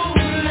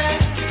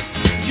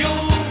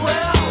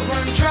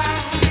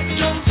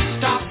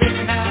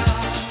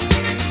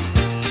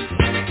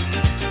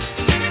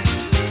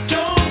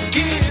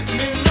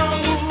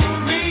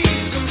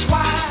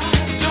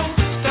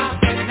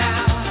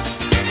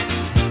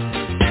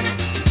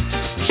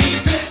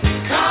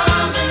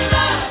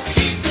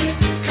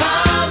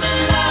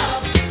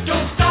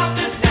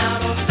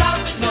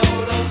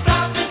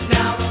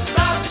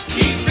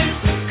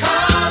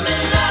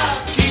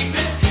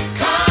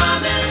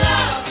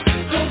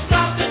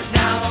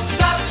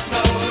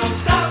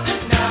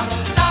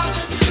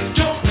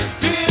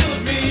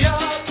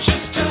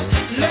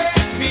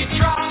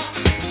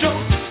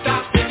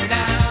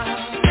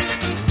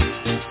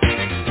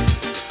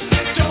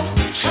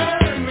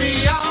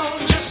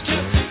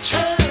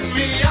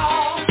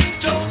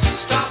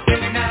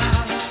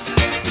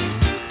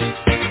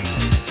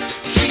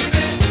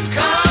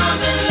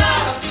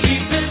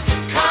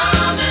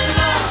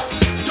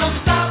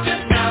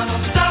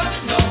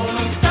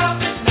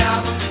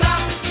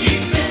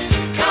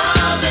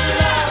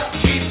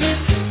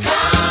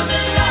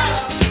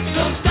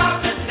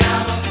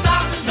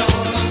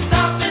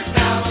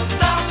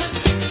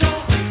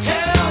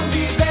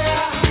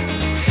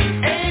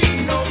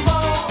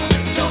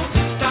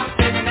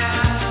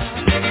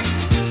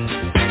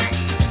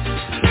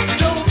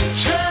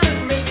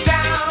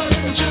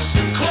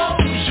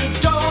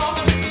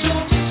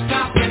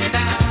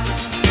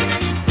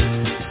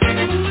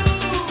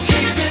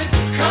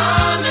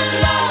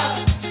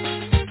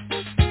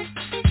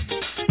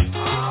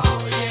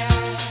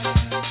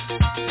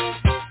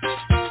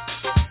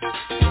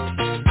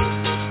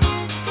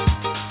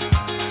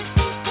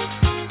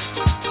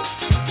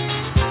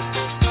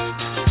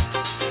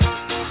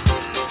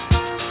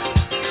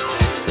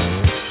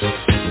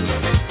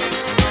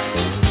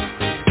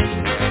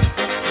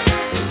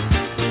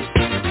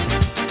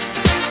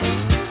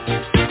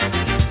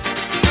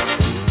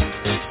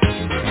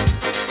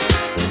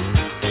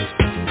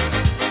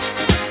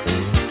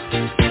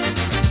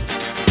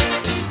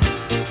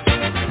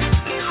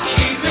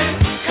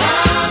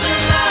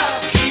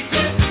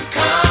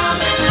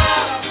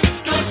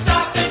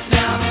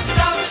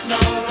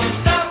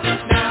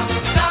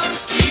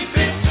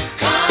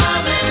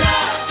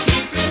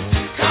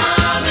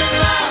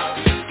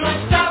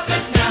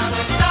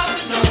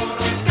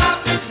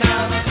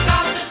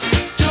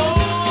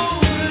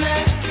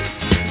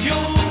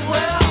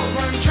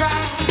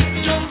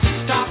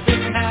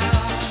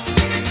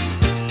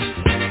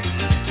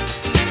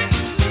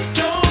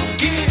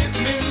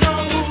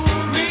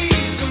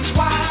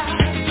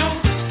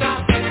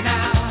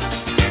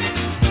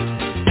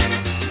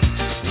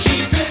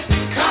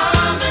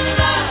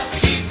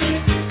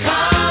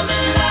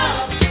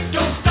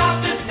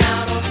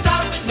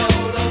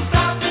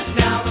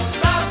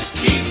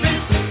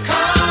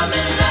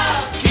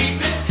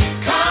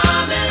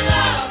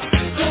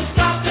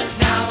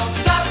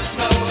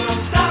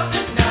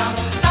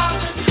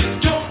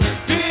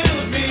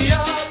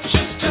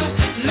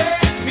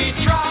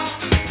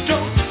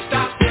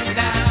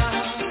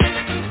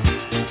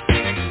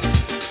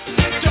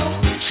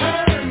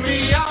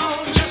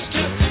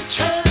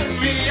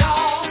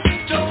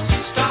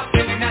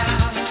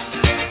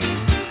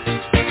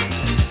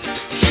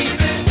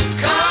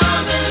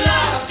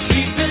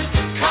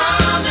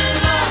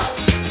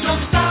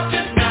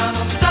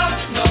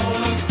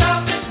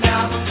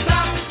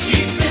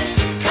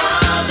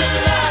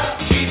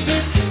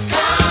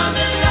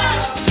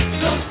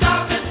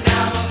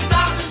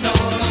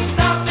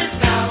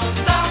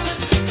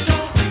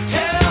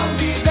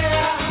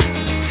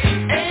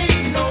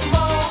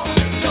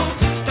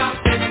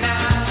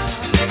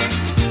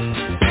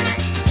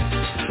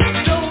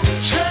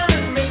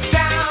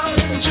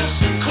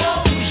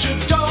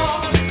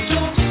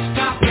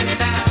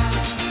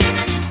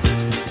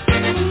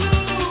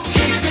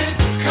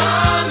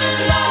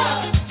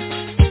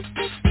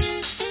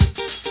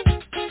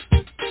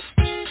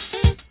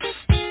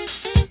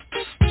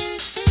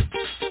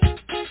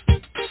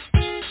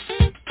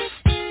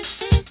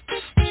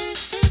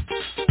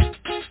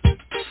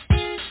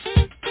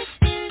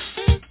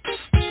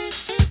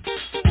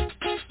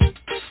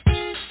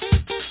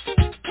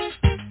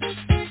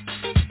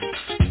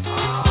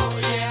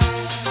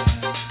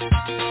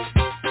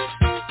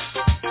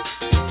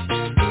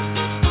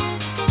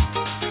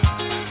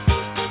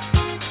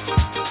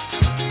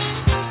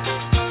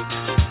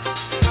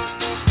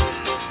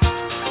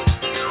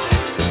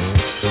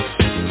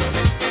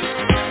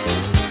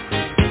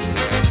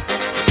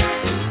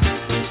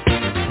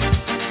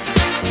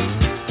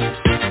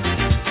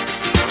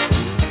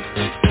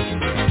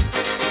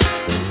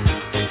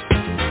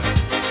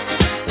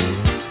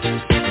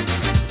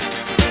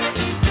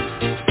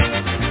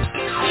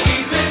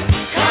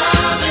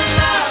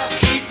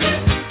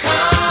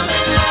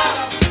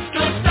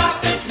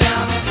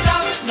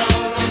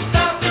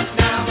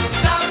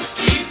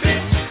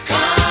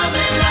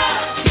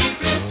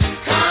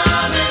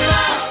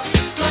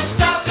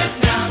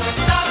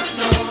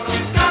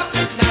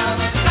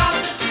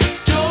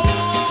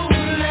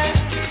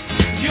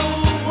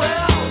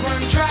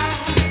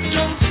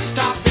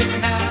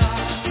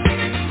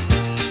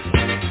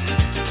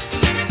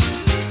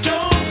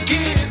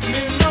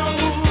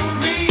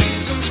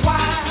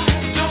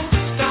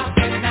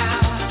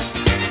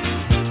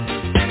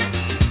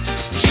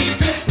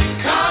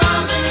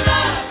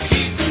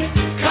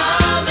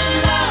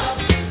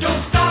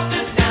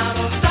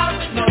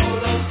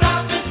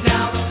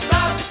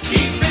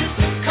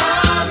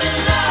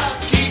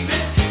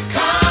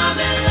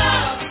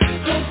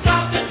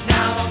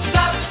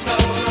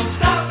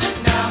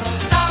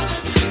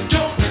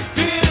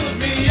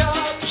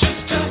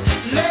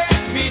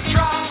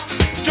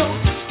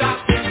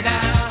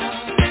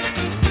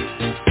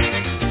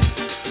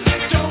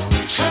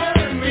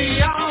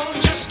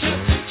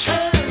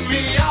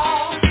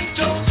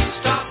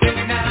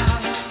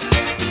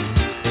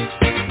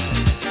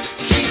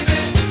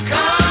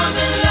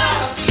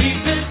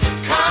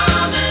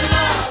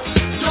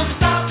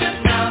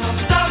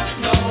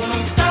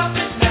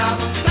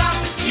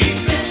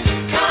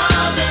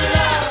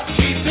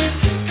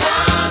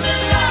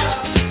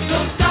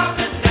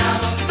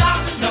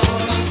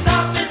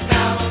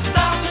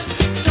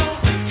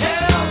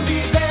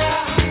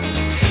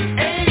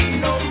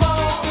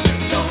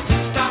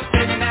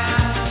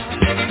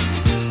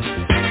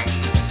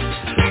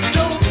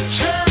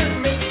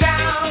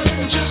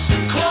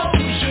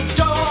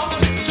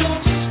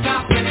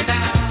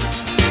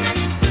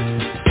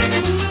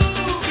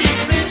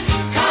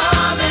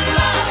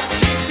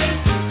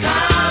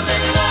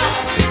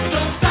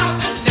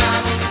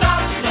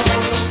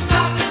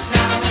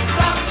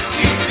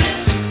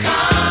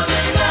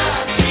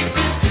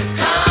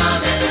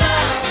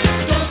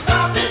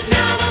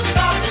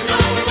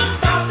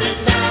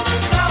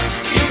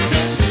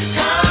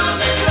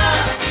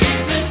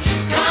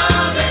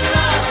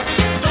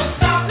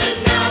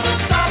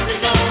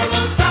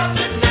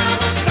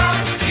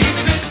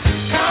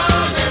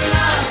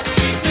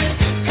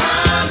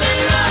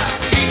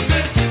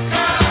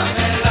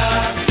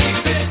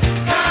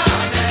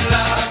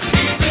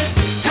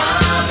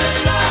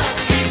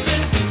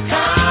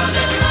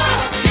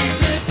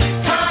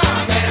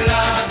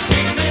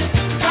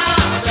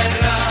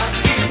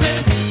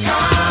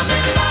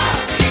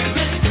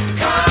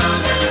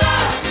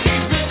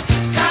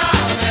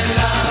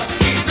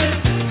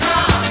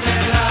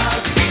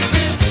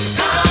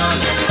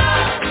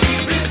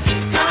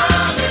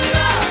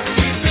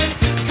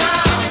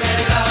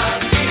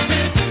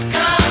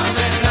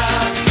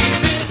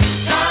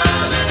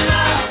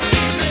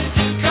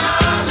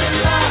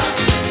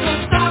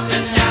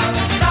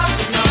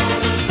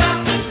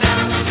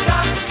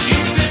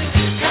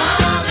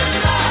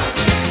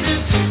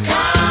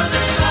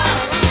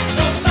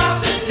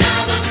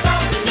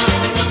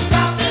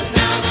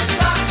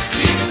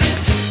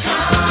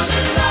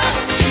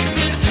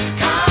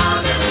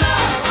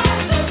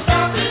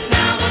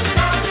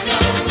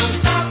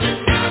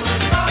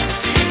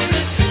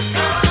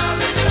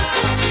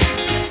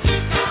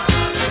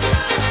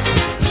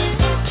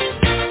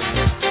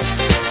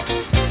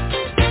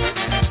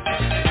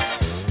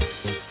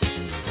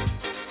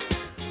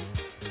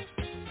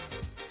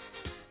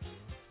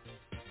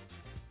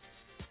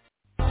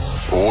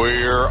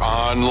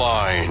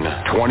online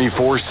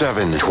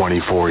 24/7.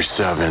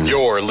 24/7.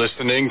 You're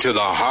listening to the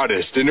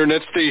hottest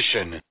internet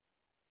station.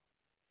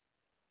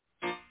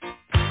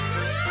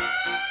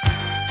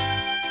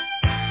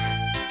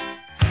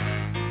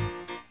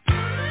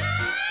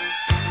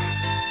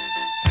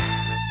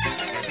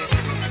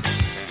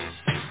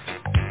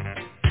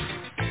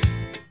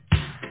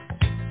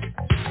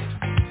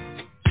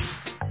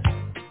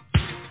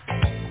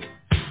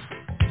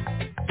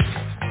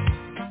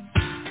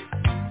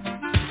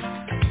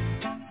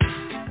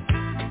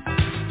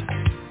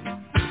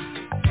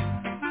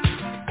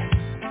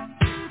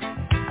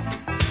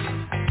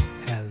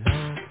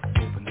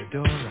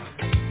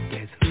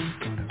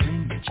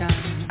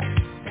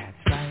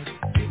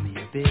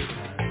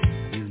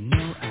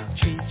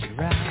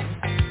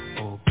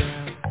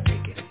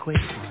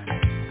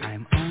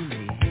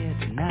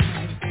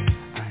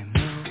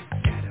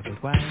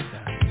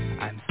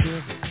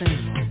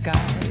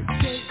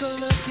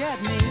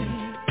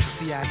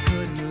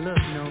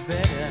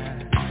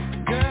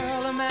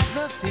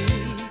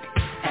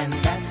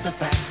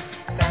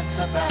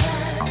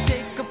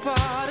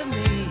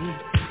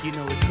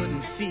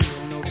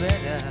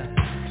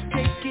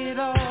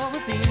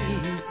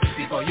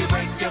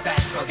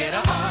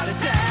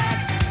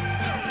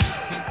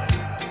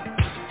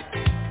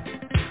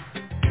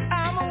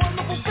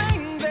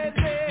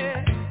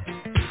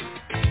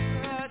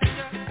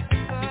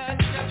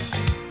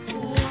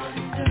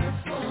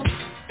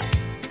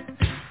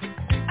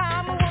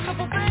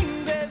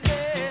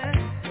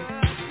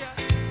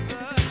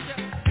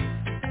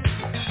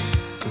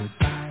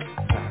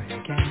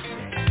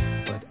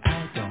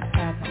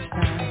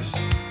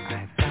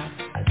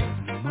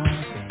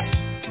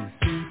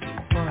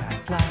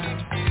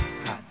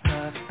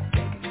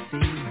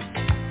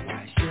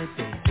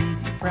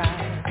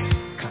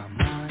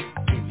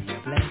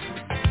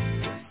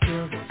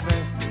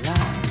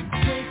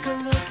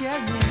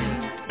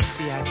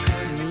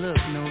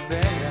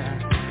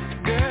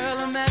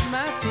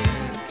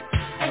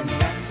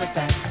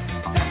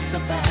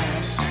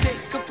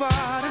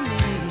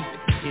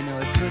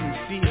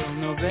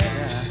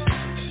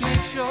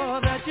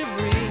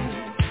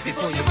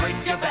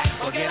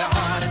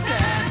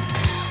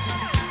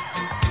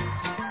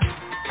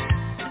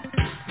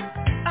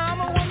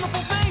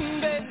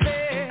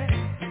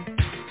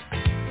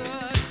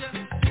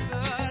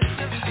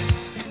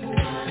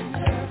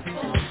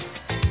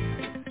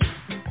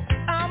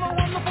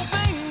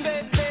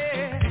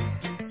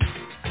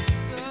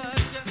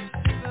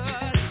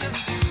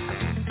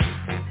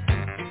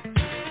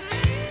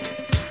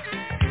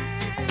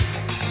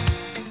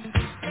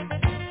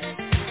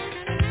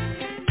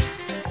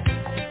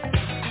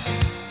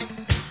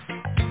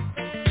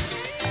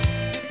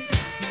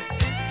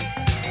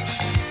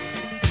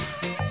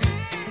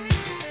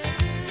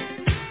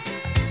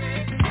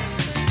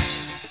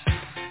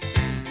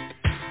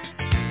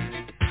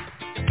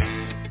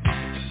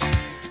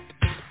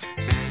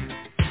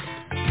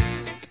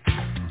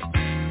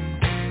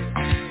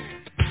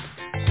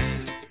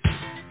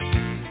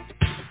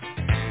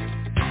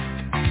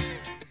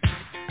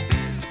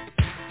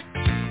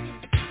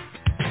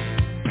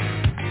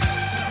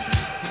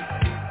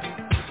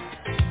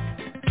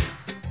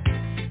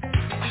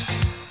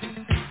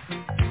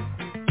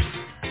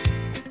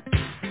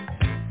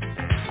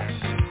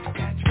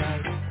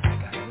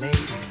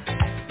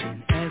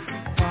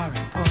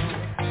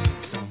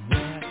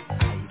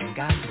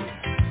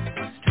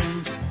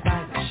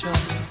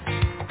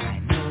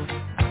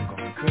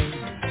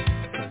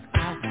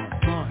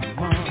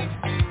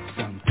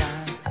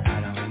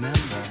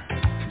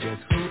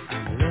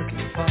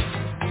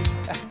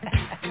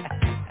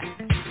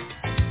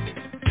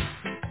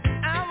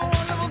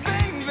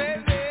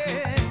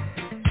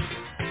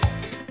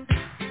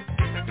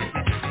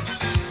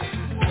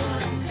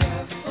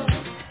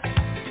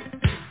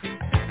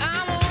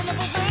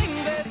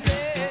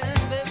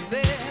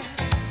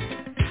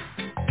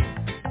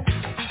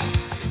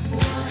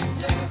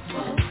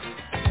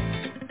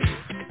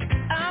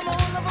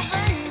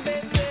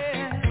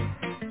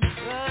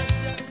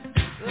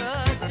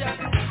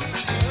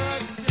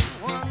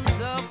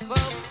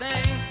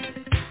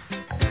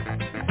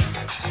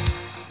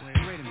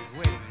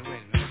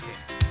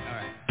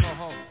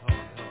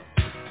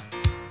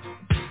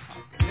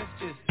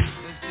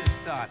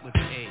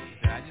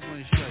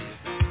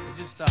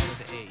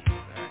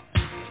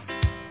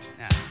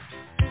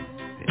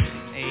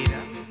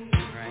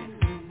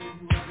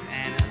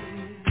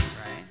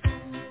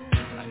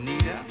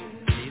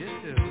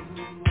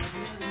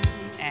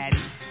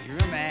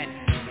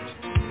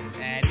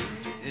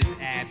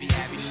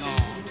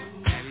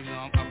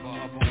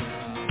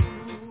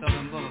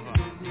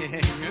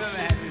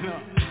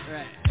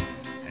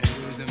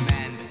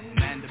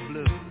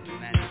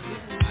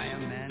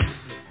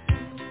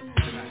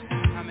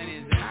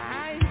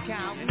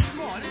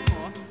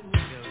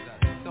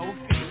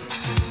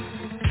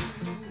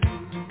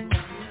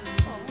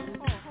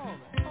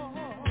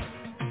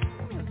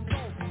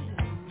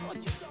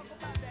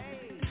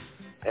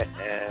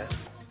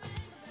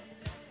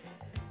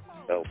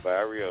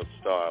 Barrio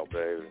style,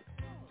 baby.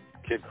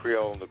 Kid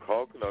Creole and the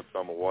Coconuts,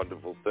 I'm a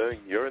Wonderful Thing.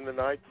 You're in the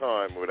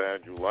Nighttime with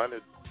Andrew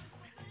Leonard.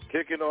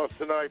 Kicking off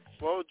tonight's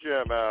Slow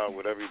Jam Hour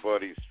with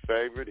everybody's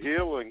favorite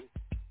healing.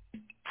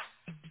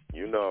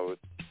 You know it.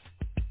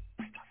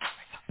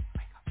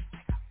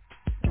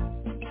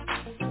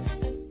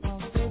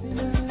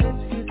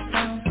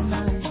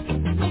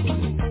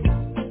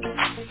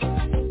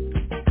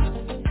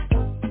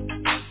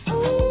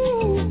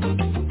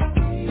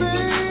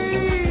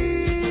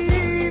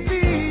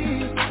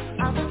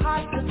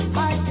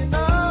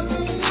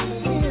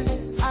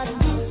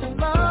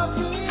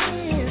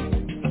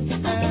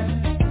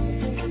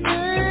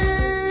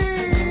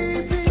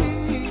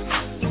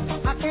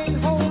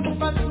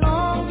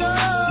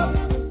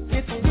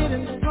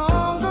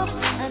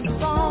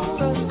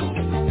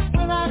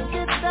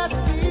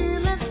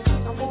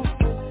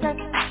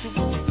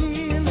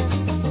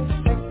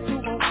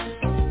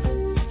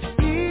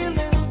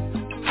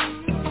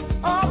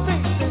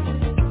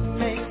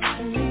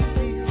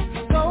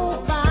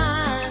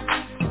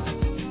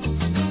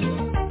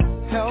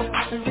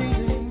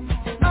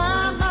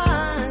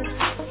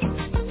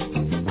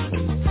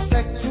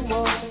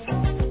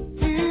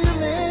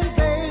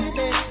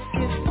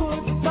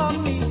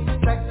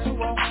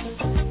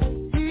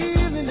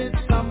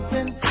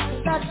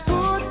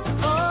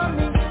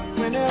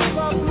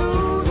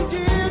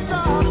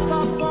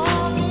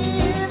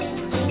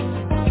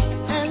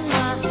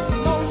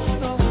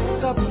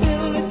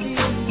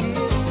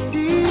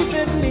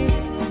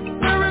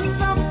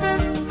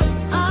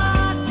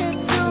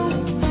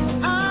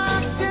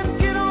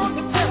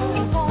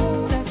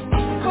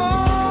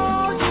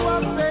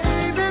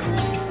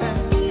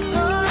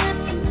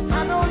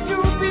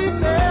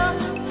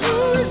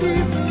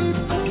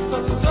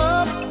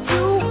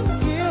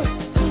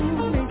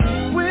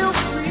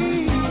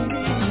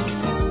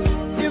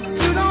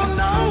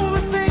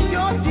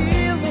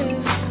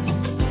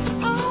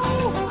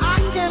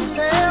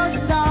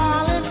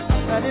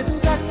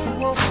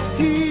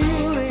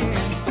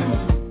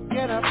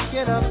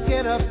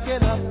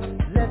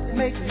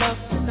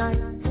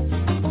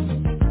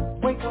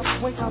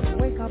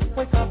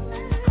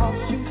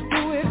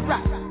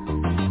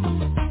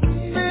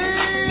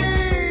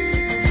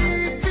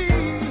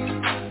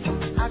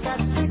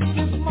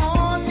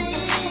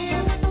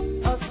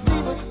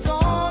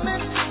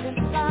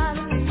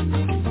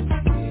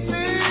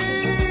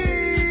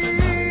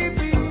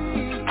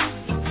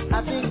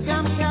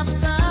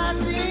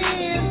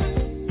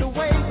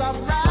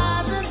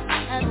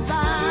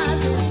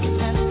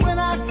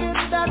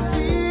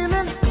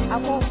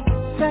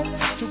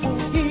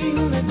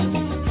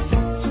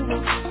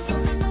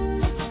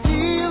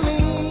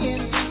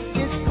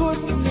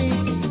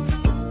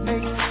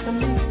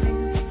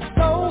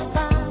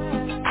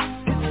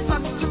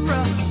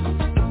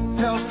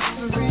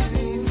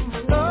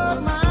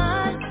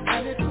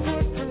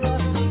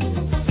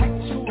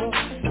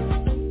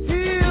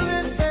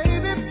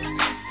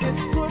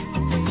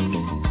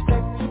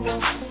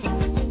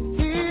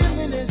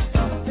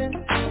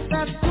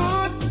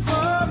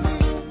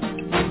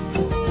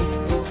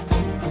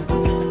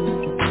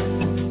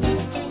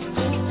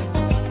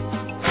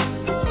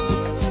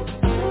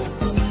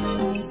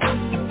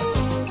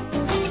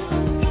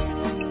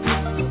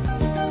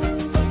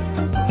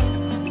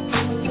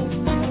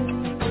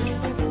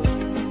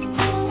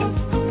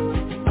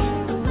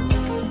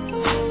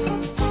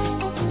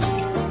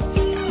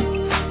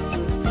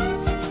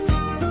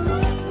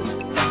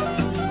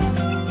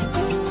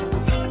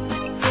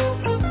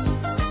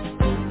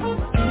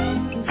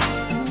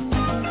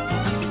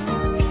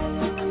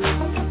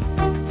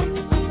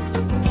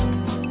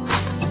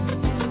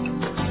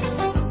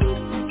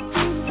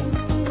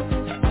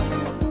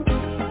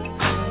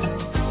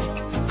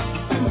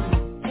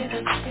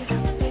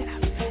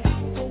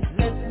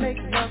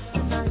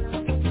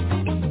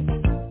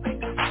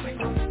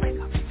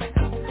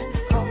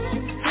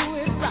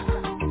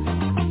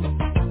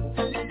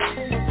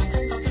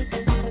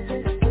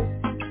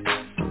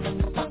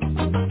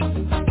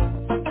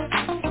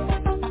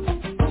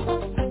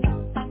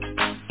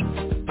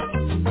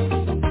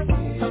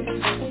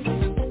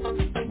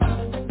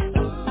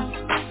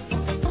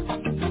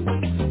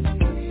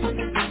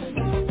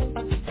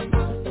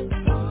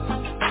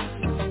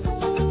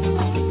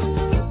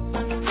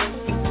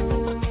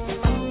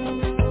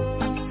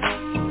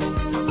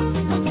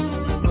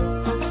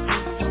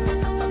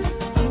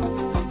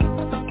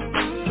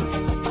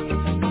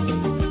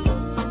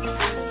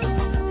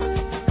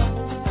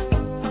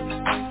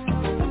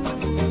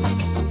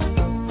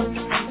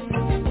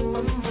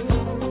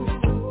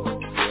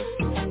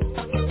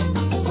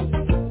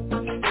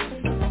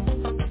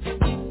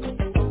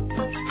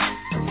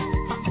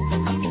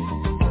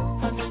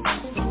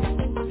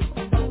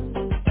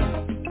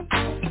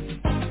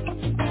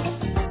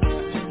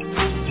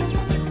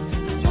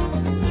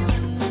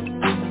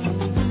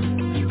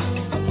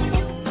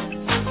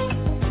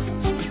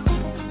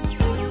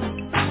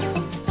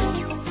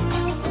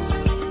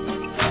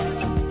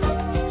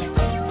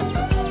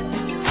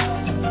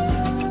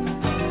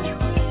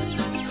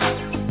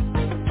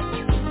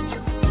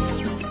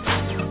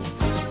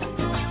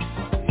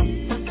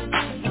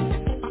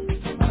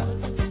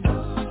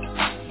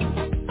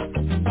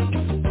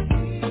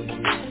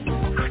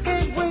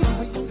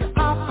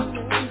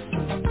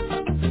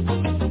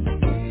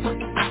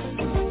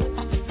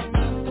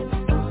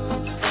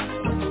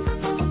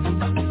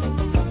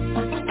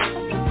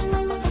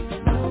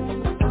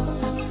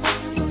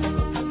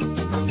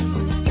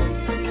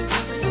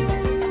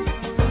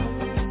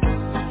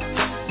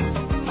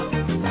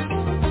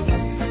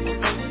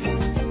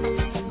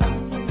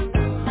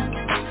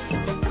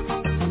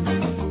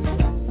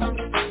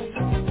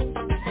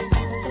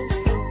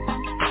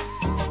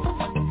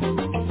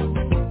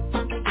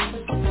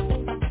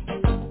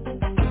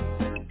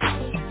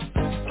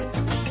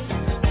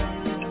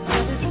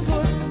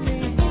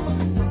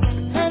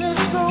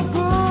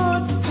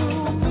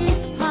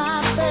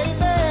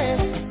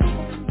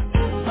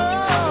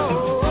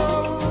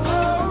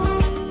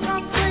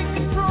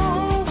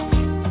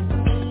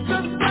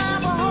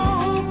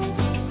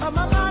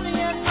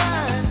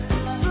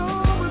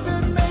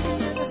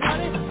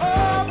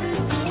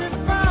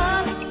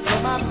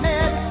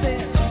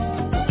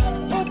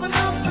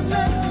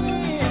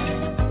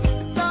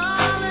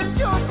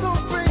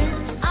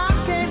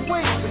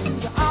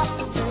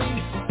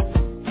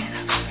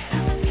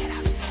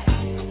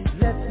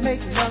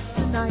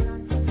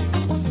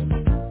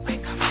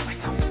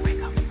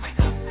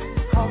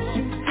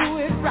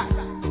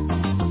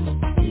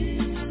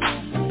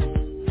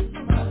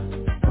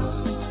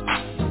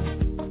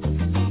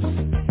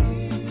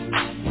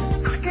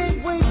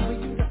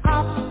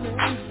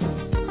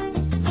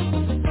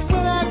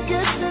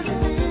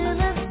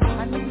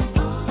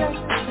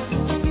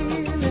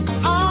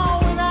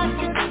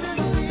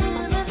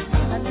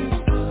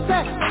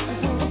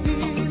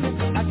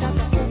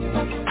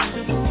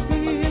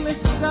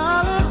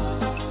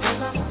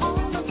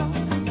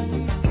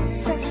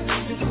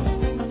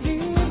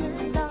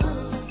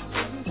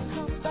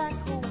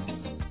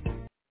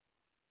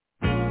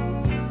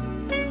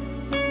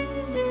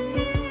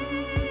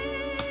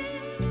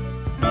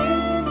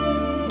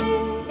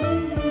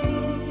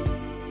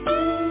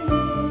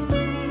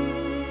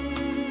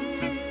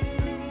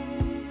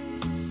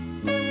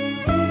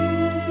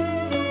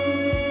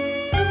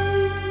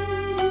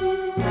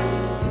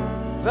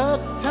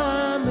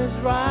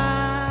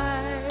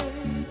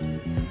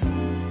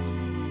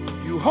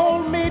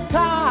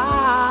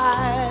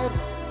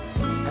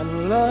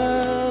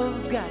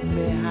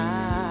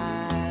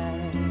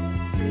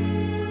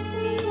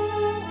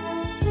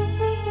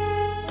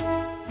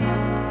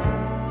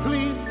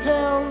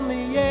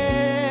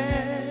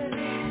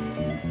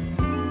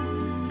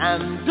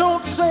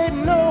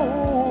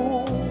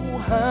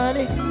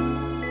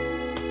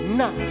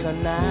 not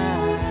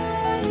tonight.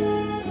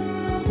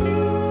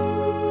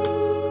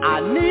 I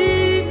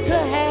need to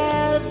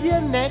have you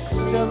next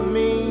to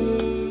me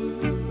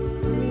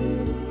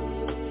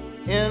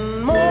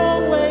in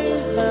more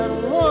ways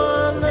than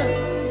one,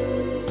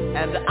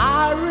 and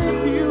I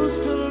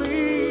refuse to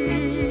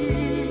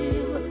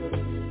leave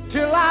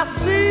till I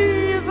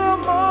see the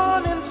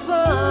morning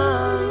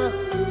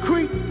sun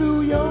creep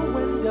through your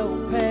window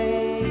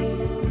pane.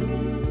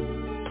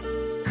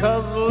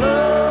 'Cause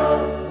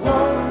love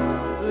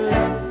won't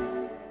let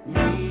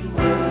me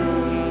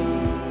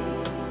wait.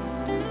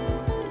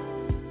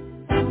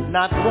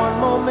 Not one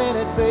more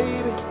minute,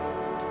 baby.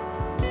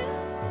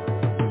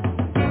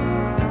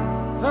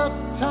 The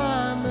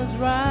time is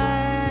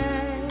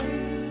right.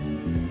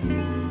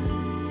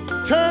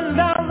 Turn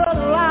down the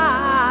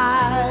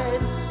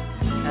lights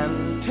and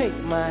take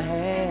my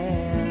hand.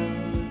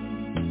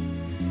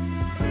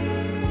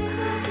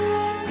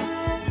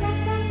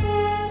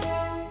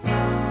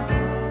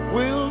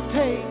 We'll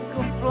take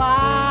a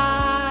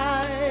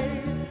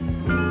flight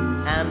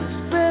and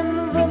spend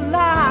the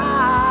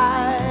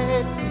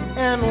night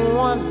in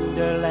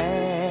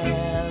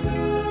Wonderland.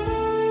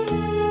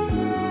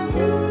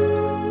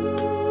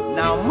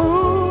 Now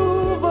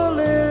move a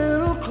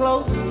little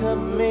close to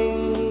me.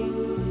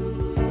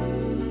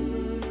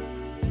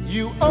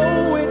 You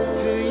owe it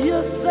to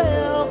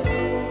yourself,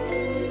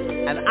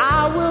 and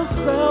I will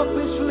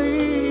selfishly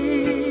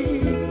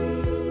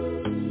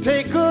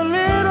take a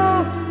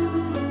little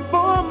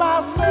for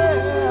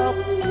myself,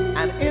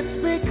 and it's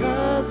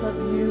because of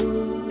you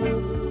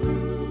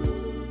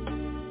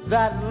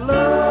that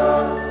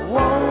love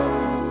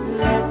won't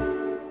let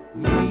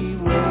me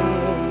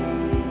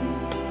wait.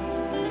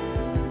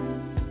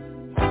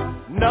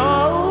 No,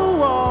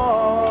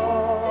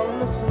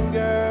 listen,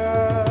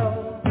 girl.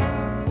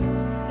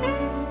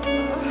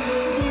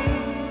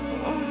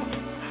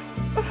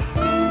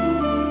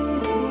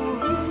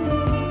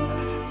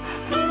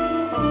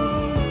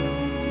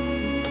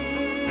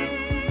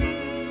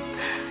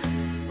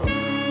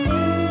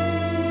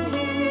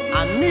 I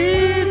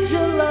need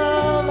your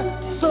love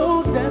so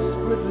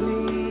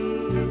desperately,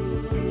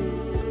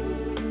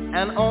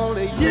 and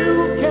only you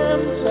can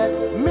set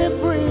me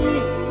free.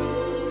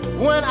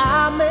 When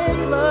I make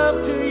love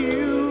to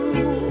you,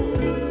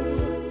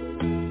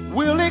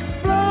 we'll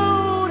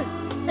explode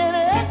in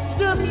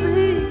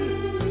ecstasy,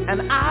 and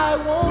I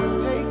won't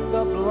take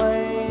the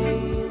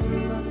blame.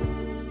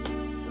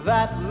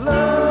 That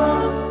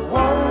love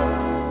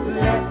won't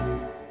let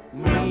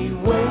me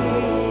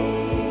wait.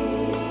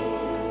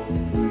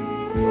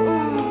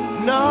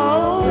 No,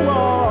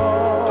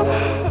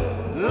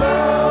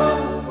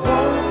 love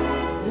won't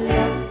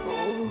let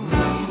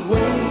me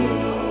wait.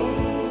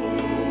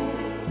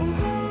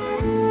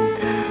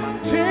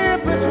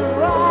 Temperature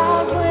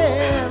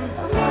rising,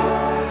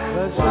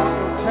 the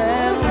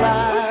suntan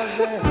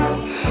rising.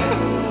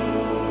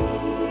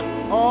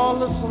 Oh,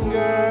 listen,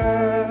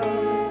 girl.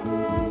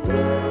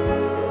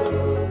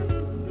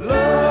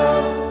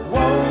 Love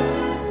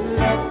won't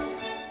let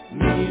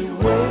me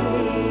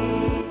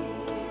wait.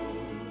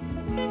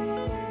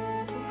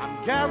 I'm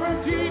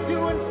guaranteed to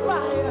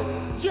inspire.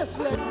 Just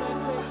let me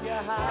take you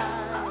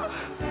high.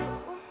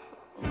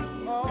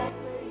 Oh,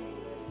 baby.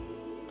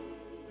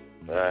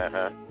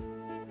 Uh-huh.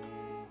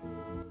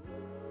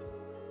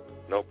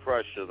 No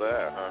pressure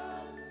there, huh?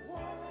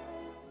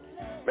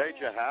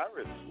 Major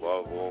Harris,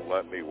 Love Won't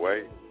Let Me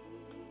Wait.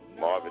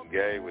 Marvin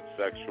Gaye with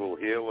Sexual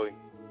Healing.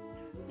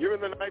 You're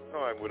in the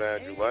Nighttime with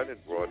Andrew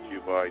Leonard, brought to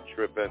you by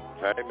Trip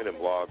Entertainment and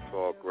Blog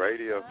Talk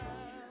Radio.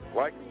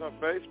 Like us on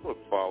Facebook,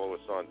 follow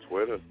us on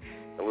Twitter,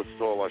 and listen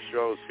to all our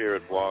shows here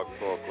at Blog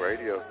Talk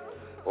Radio.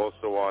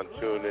 Also on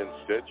TuneIn,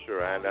 Stitcher,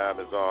 and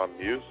Amazon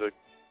Music.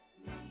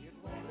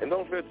 And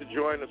don't forget to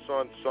join us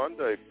on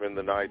Sunday for In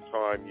the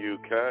Nighttime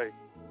UK.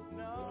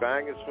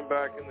 Bangers from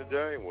back in the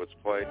day and what's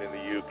playing in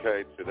the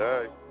UK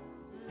today.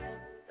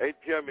 8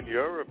 p.m. in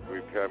Europe,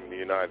 3 p.m. in the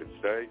United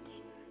States.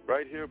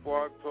 Right here at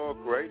Blog Talk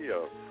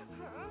Radio.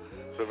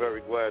 So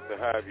very glad to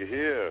have you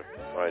here,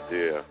 my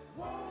dear.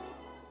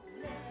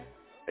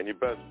 And you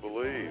best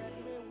believe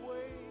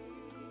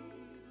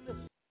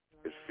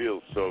it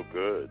feels so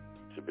good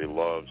to be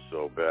loved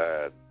so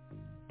bad.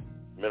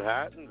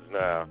 Manhattan's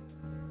now.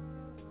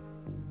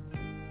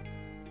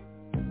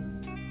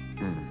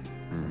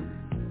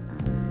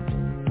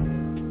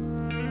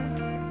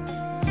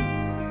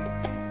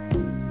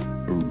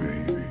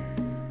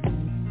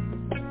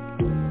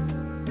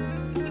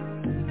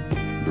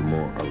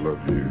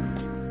 Love you,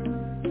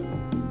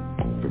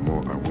 the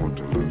more I want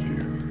to love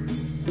you.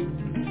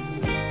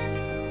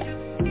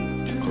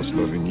 'Cause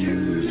loving you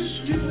is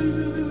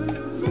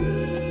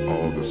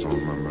all that's on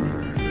my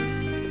mind.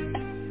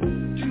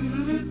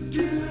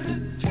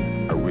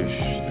 I wish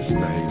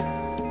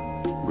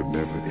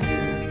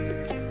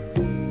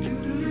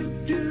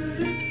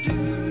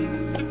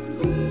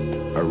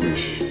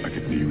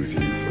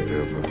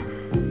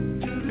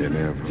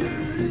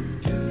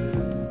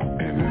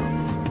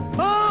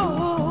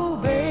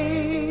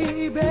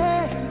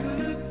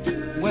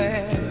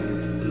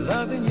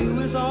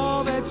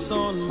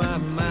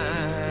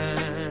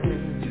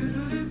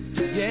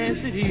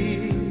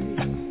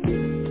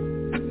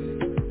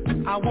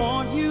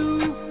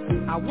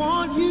I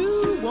want you.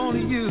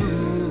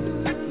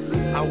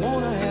 I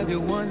want to have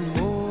you one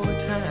more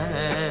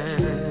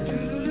time.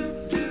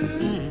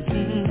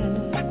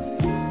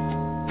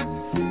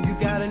 You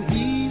got an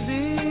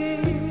easy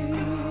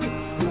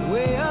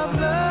way of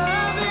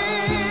loving,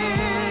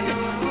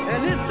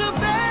 and it's the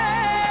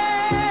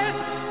best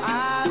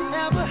I've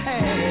ever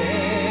had.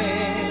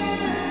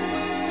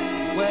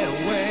 Well,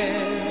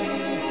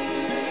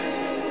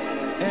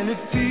 and it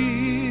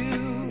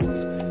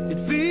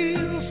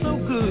feels so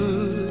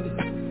good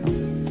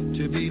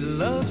to be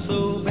loved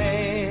so bad.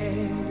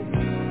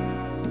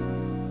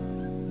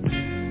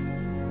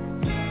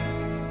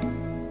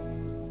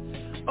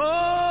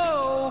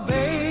 Oh,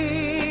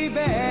 baby,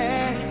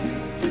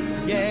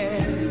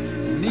 yeah,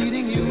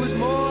 needing you is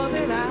more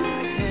than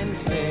I can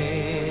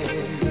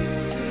stand.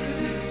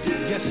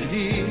 Yes, it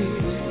is.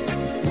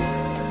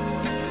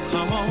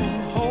 Come on,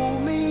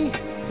 hold me,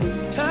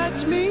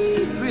 touch me,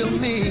 thrill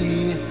me,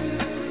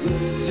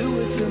 do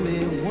it to me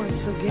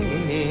once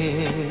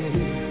again.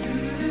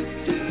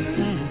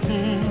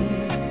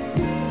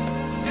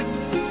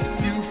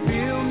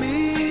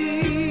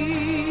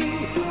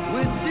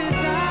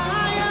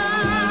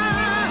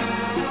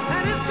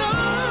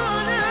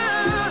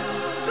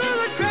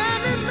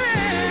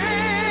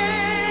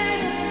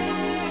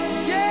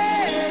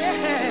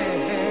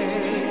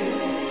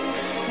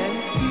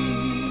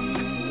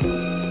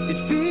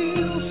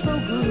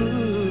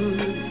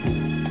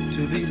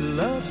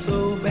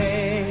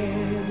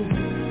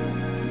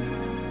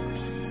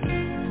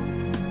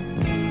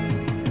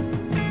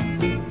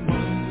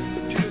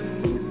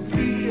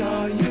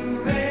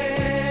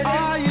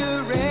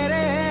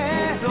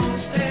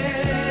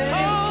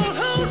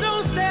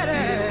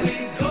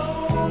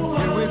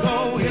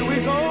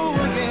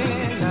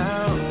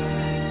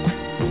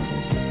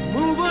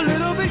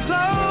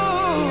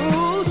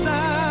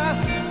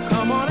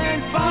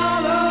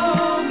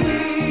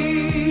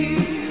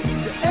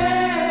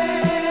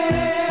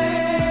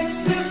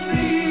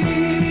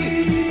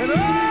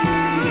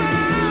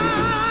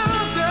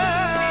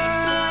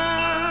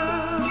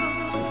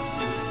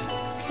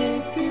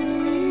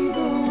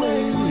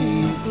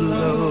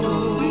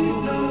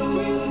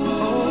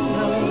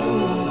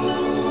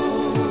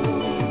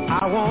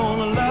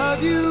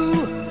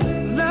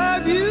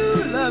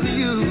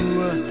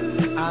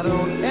 I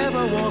don't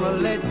ever want to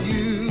let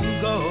you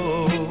go.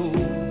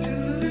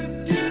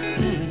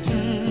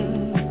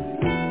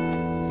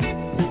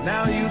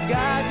 Now you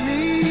got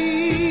me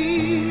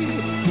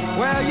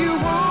where you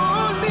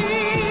want me,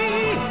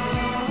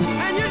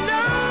 and you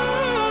know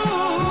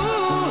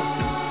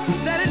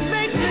that it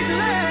makes me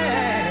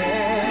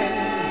glad.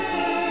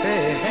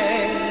 Hey,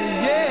 hey,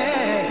 yeah,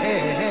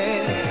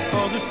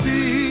 'cause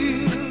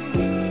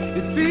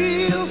it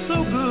feels so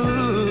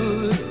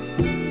good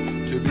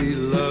to be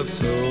loved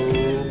so.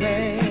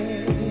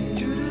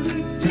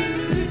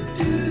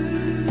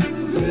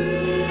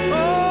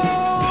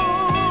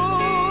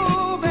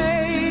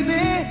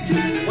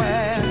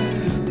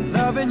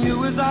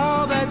 You is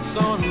all that's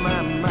on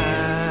my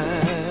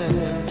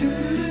mind.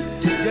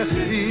 Yes,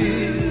 it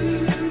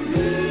is.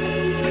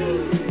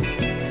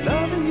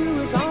 Loving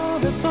you is all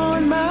that's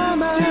on my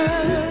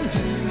mind.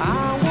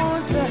 I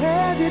want to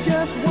have you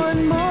just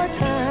one more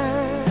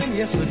time.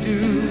 Yes, I do.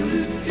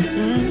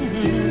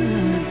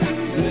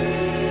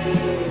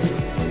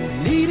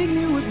 Needing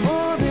you is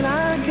more than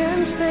I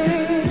can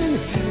stand.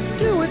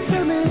 Do it to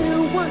me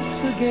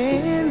once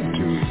again.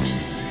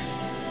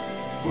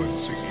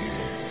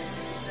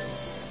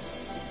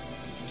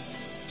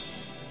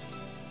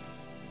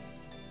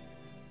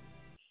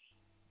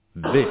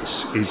 This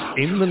is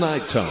In the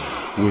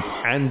Nighttime with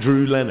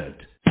Andrew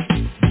Leonard.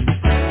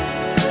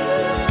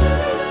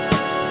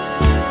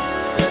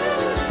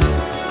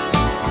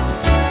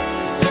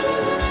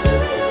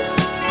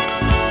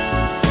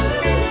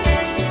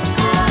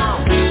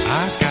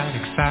 I got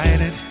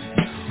excited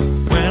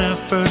when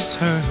I first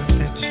heard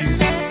that you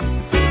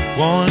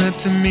wanted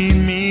to meet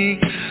me.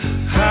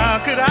 How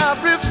could I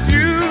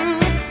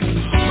refuse?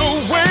 The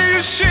way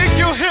you shake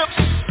your hips,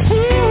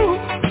 ooh,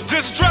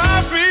 just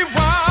drives me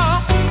wild.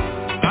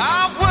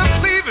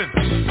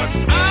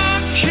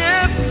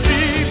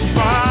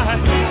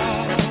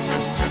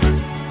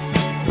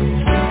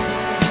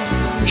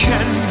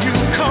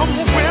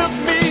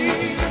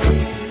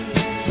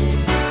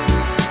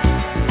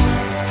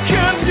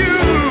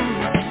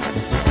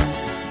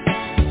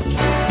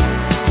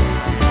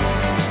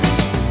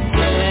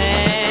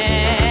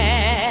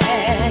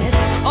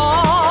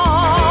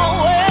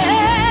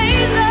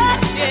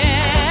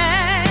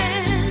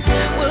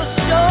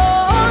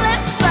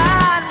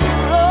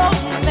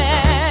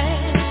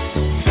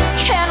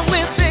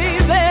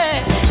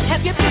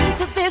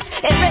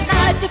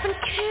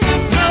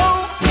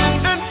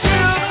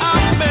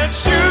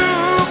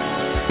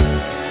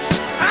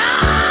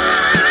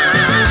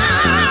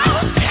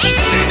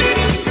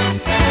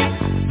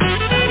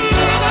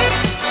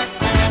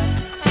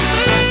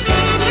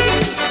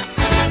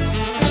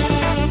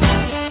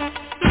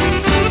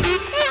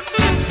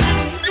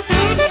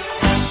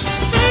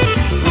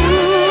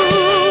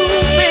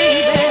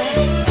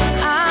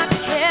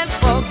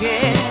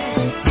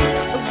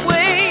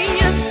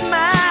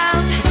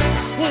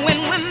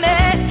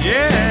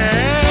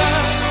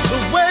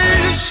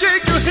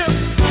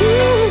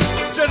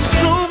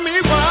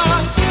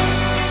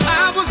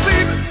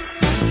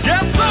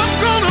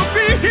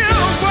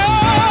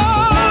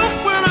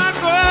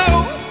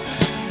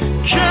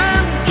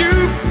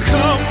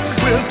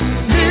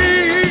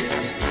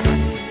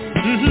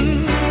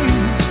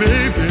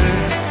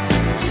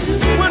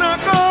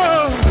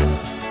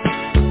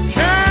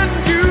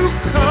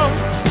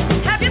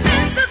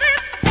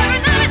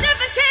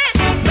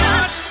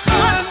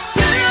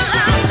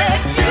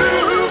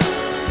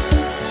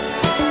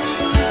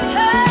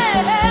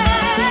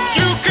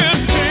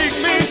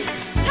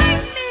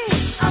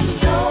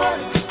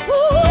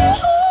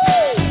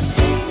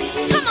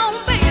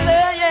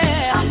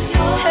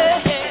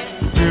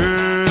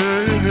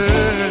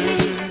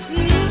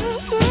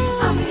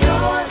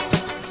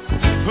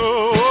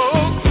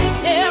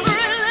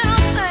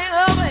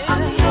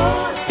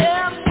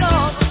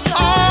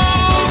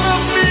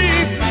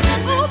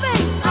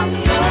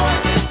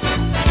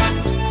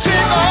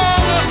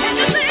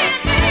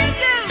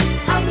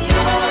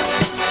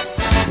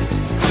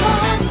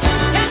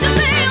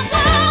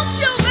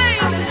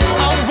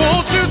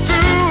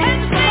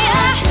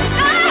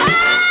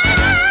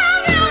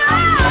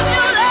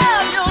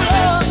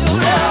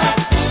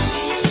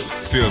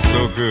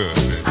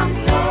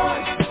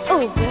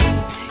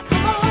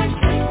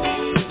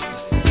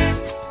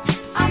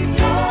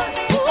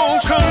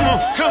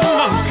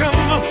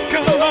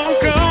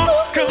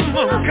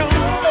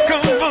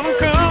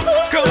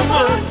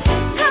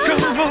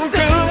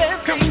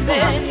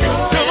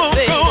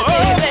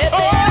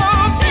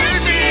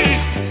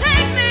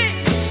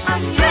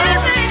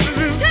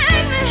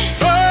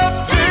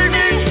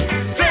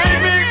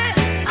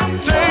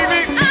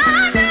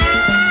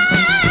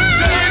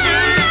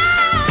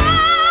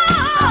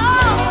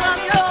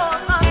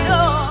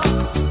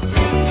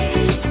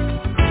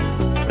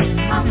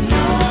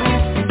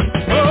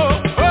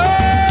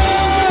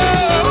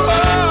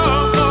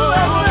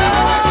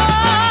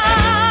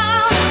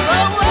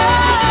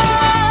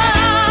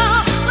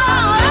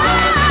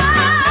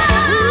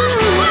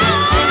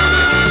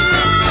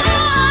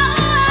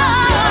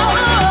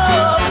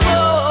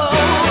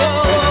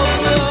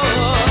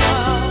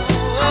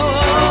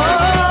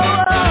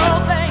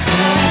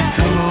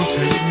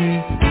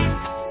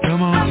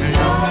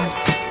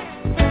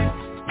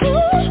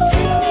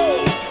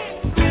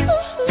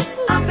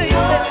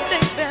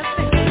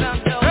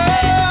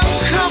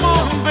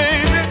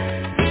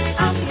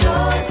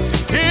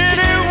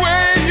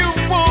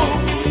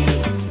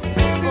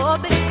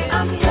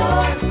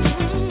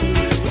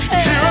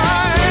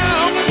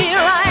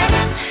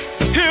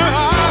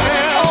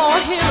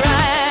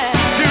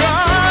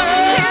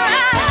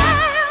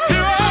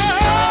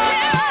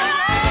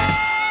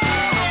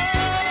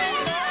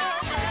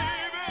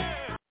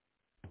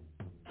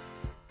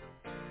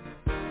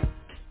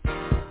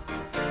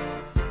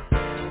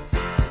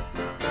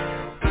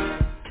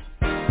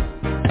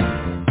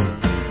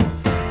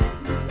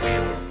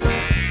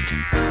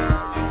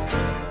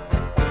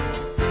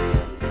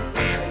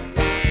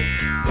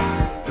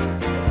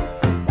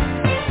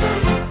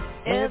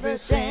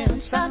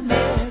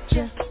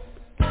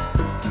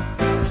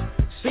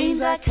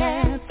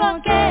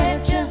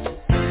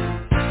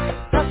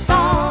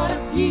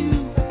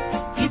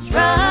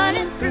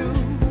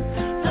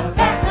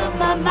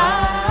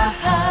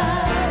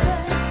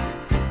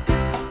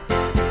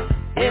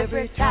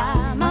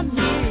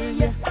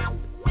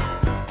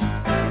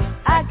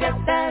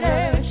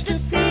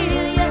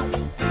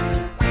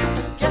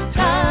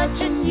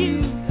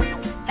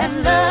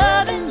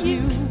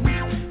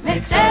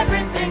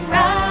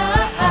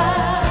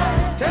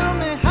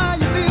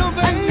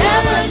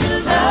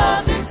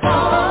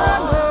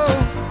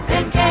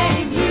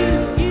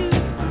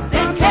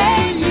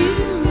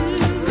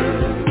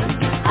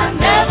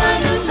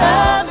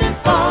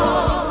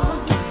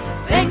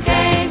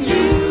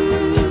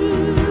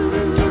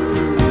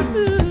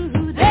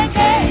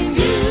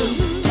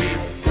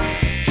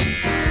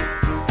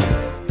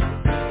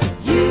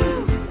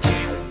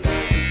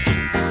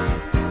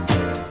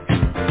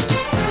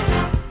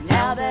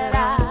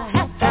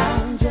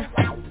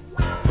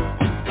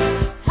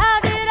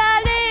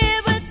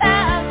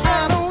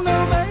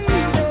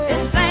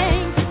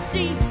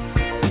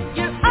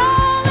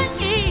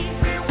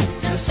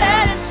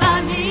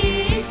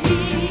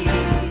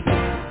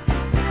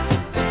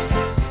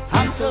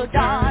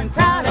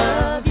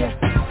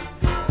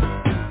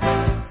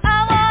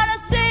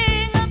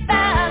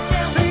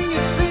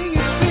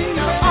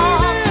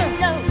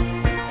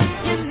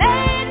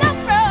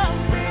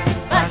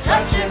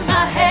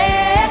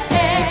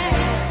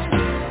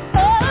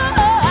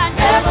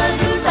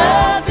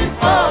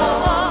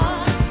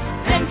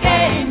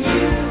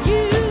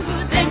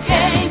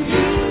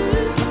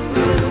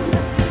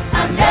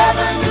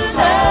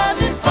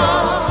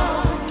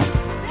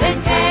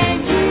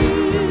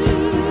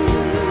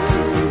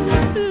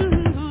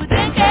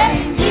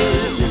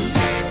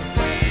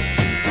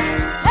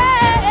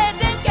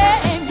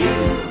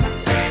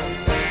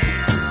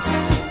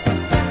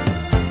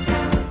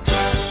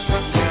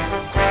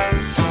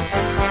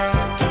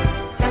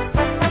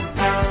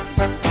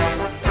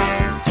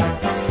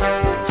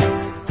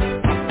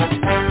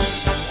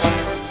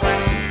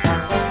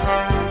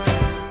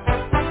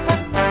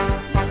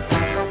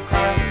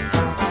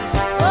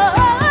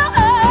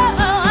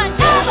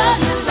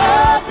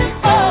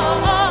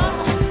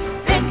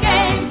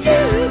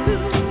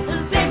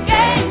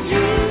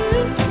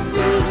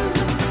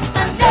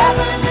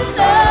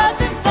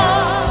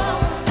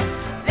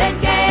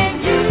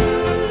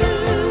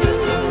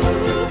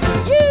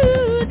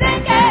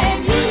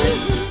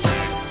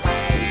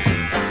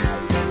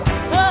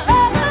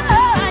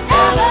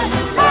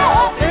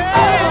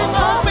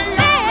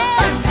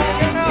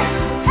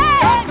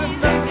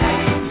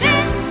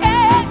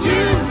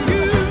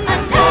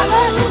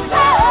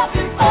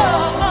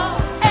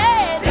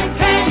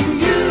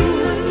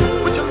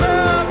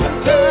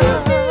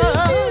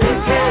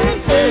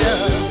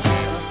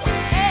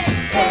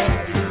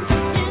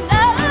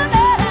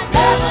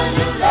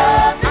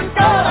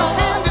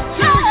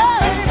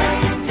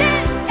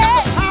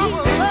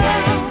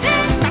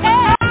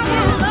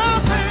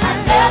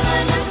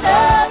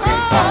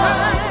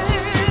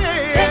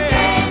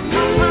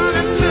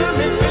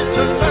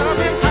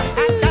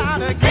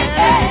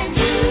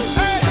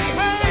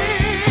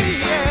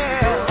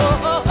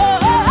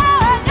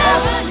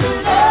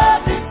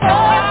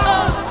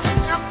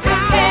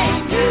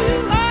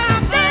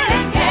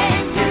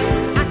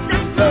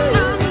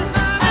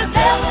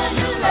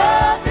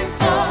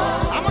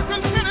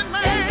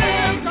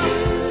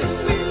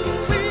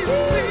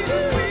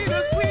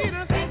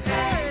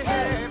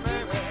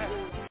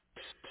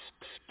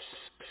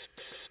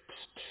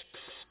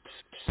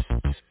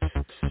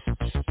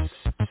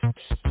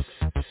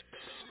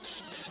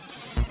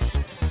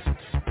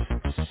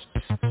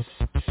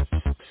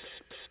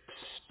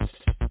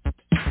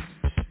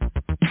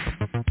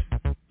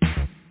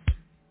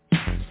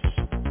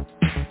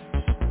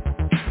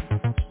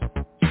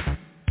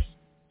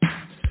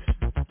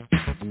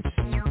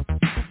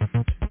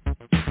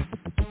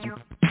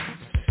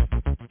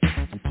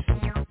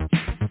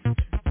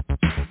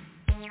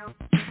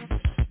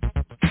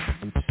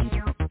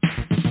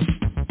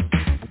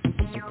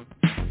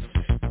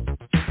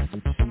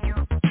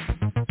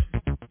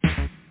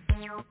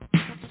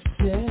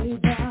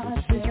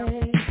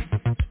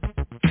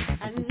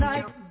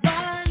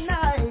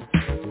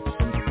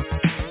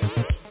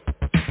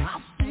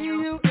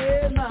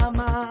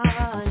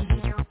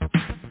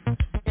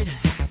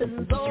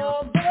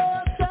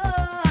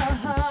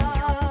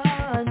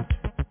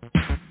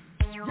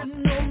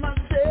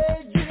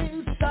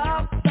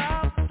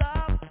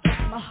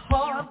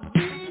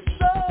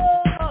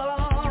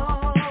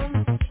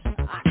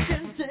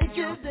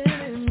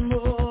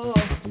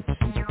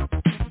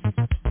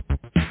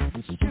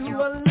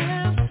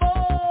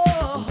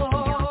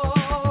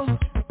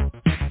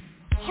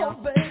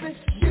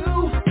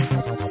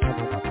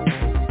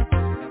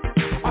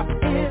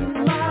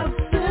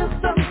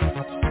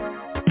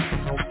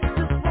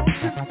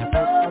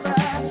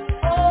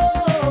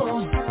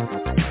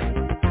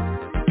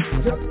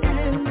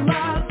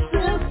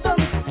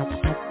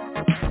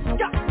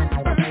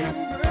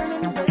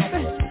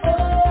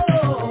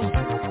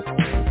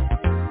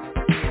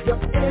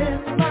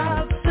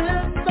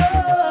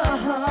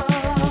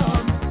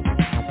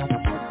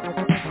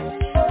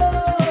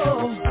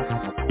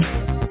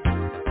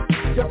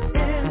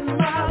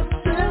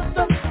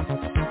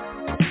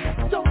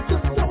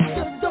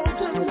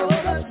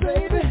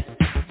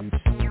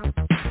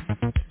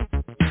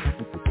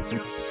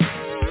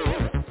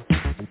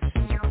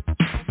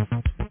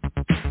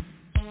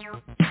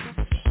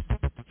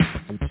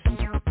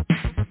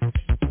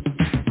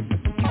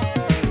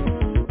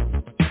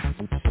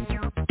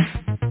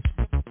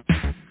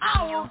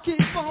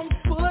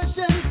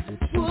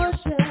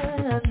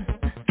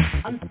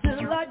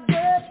 until I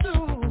get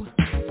through.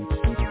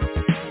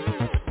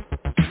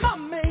 My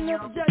main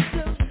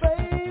objective,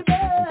 baby,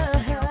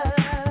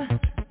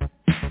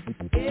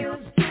 is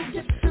to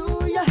get to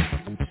ya.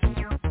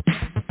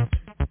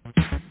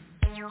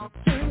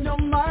 Turn your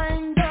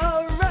mind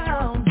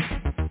around.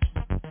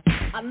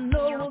 I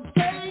know it'll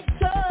take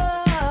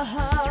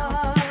time,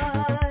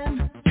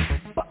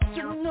 but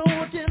you know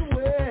I can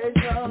wait,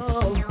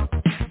 girl.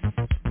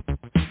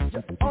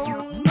 You're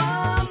on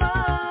my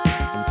mind.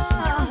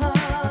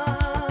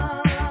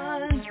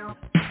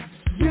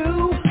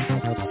 You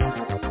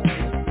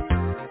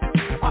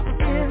are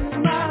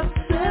in my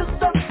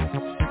system.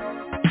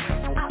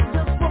 I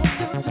just want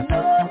you to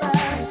know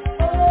that.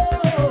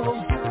 Oh,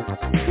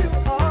 you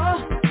are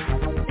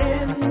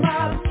in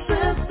my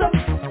system.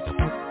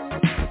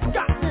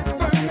 Got me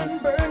burning,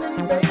 burning,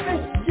 baby.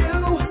 You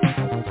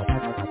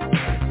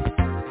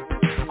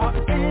are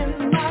in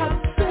my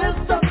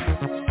system.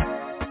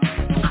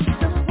 I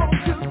just want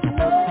you to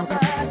know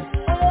that.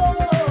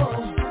 Oh,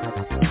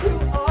 you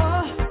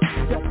are.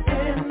 You're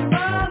in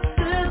my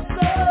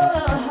system.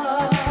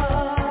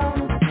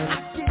 I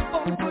keep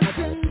on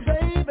pushing,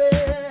 baby.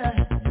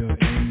 You're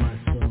in my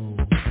soul.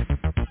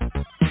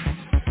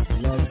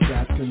 Love's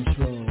got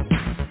control.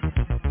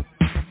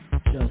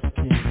 Just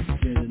can't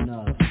get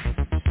enough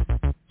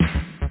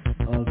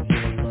of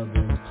your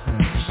loving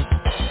touch.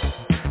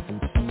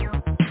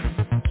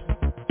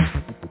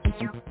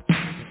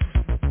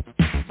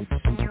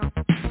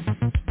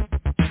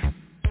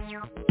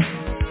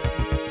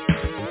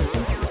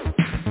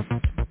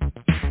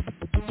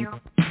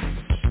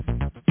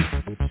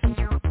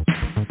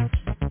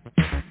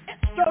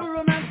 It's a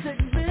romantic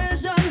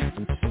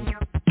vision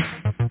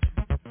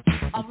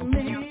of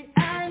me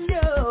and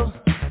you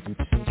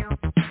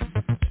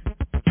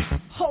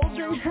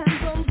holding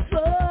hands on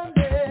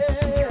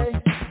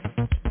Sunday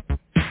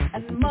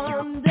and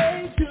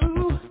Monday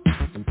too.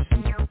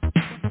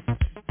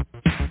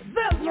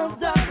 There's no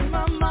doubt in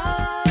my mind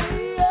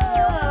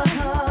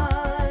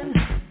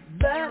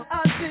that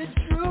I'd be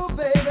true,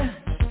 baby.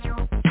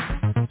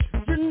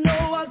 You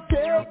know I'll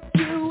take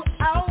you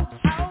out,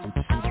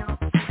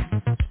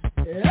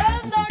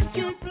 and I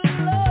keep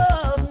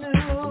love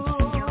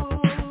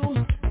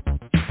new.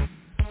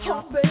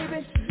 Oh, baby,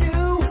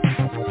 you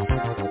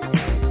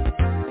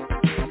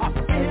are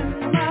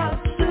in my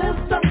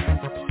system.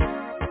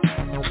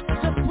 I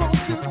just want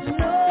you to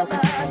know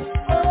that.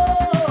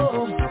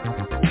 Oh,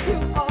 you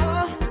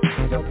are.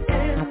 You're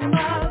in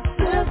my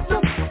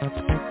system.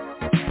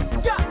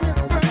 Got me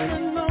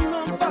burning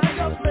on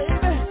fire,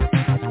 baby.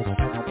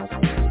 Oh,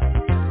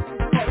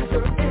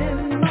 you're in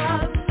my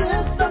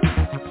system.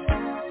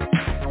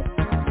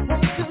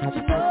 Want you to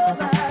know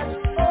that.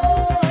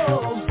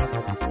 Oh,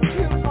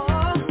 you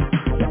are.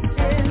 You're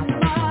in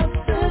my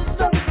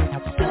system.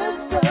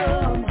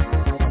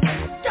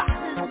 Got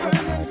me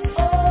burning.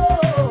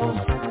 Oh,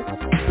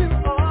 you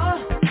are.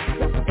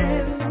 You're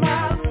in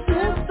my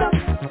system.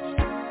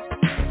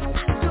 I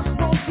just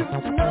want you to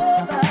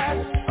know that.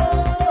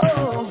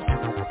 Oh,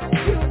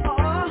 you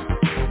are.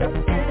 You're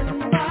in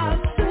my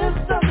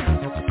system.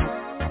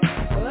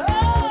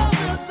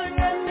 Everything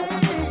I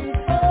need.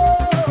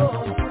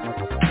 Oh,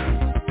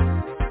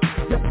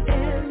 you're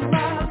in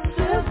my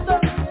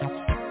system.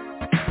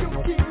 You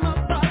keep my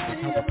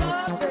body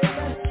alive,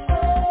 baby.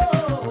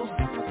 Oh,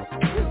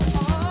 you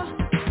are.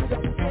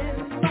 You're in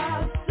my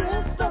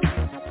system.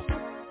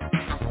 I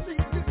see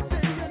you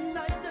day and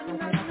night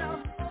now.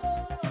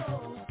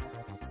 Oh,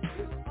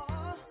 you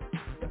are.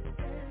 You're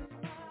in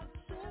my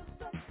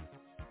system.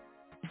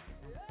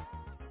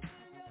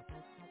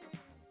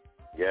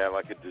 Yeah,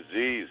 like a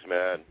disease,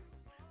 man.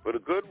 But a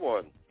good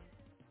one.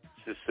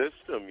 It's the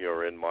system.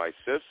 You're in my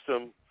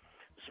system.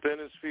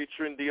 Spinners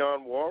featuring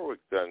Dionne Warwick.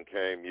 Then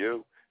came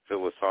you.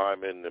 Phyllis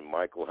Hyman and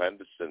Michael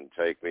Henderson.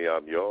 Take Me,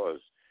 I'm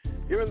Yours.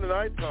 You're in the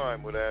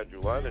nighttime with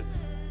Andrew Leonard.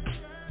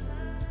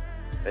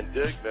 And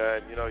dig,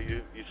 man, you know,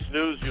 you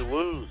snooze, you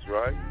lose,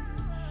 right?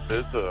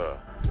 Scissor.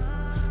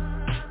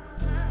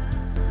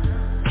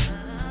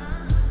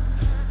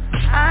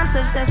 I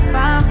touch that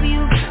spot for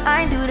you.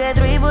 I do that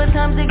 3-4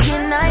 times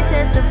again. I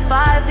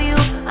testify for you.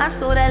 I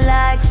so that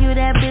like you,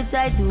 that bitch.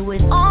 I do it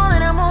all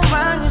and I'm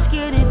around. You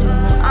scared to do.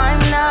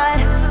 I'm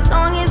not. As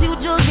long as you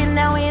joking,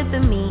 now in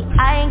for me.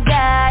 I ain't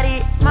got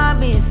it. My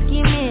bitch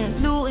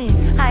scheming, looting.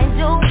 Hide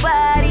your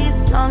body.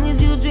 As long as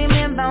you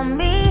dreaming about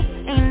me,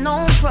 ain't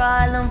no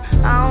problem.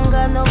 I don't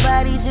got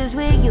nobody just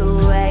with you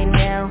right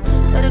now.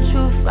 Tell the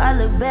truth, I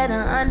look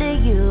better under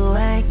you.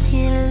 I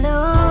can't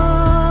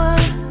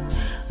lose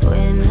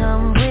when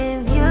I'm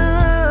with you.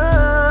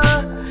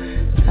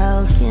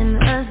 How can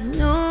us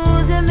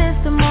lose and miss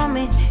the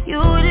moment?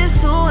 You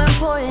just too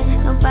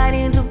important.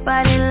 Nobody do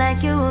body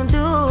like you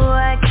do.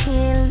 I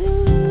can't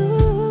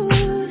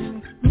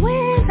lose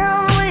when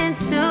I'm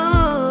with you.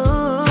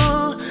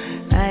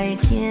 I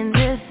can't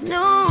just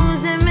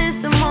lose and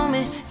miss the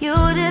moment. You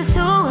just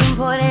too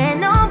important.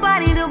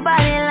 Nobody do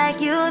body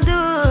like you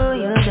do.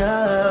 You do.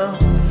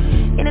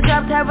 In the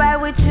drop top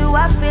ride with you,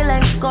 I feel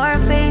like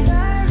Scarface.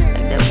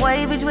 That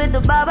white bitch with the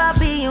bob, I'll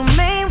be your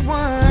main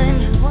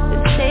one.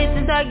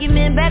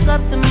 argument back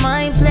up to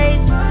my place.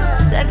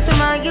 Sex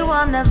around you,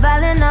 I'm not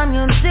violent, I'm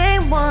your day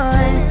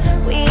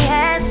one. We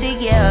had to,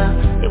 yeah,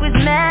 it was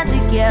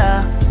magic,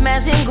 yeah.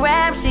 Smash and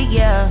grab shit,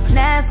 yeah.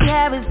 Nasty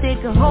habits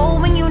take a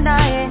hold when you're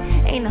not here.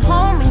 Ain't a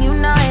home when you're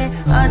not here.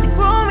 Hard to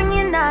grow when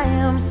you're not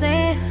here. I'm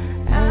saying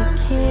I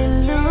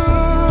can't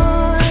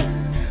lose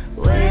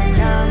when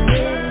I'm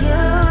with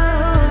you.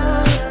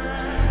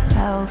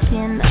 How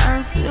can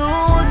I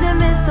snooze and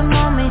miss the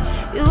moment?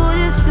 You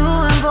just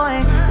doing, boy.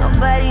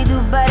 Nobody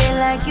do body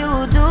like you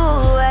do.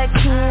 I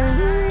can't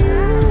lose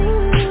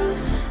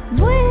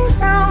when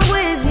I'm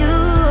with you.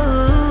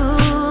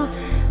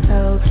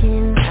 How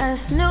can I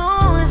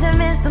snooze and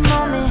miss the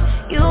moment?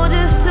 You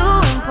just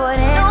too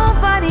important.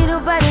 Nobody do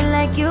body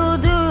like you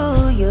do.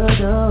 You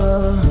do.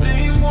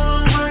 Main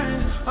one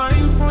lying, are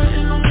you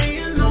pointing on me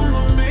and I'm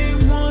the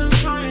main one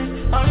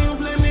trying? Are you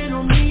blaming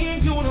on me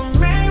and you the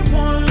main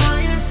one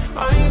lying?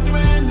 Are you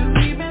threatening to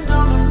leave and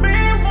I'm the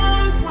main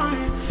one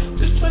crying?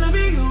 Just trying to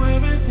be your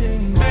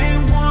everything.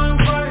 Main one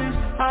crying,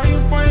 are you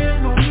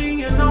pointing on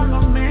me and I'm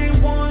the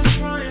main one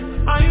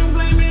trying? Are you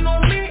blaming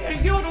on me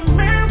and you the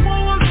main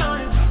one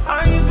lying?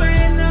 Are you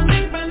threatening to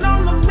leave and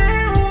I'm the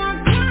main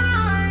one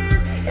crying?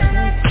 I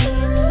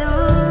can't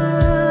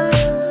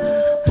lose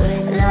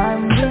when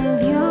I'm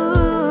with you.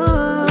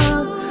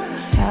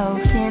 How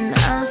can I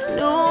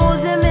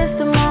snooze and miss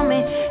the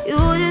moment? You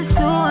just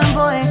doing,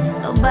 boy.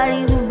 Nobody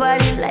do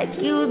body like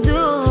you do.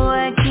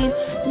 I can't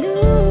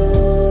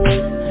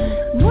lose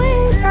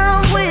when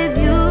I'm with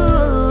you.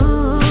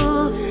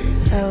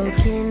 How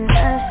can I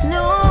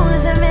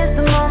snooze and miss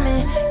the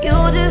moment? You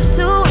just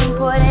too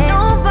important.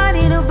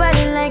 Nobody do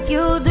body like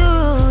you do.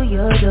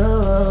 You do.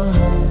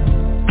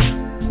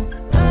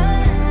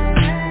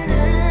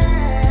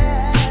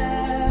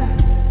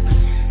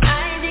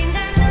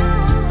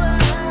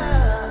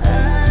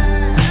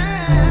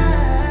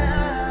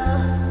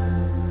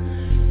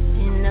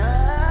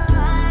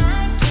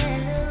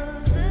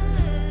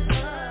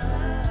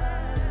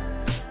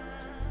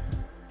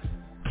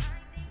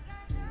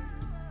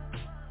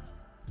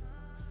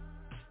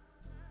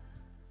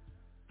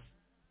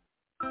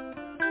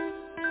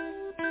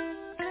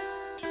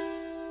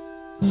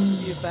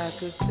 If I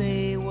could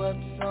say what's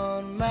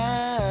on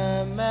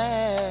my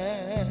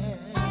mind,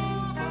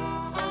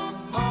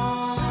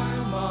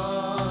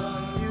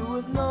 you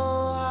would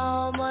know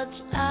how much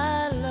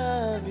I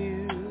love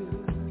you.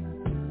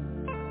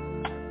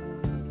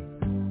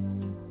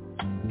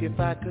 If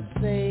I could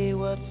say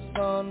what's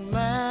on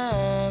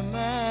my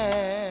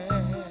mind,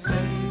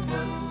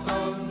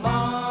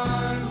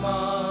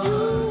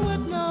 you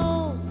would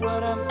know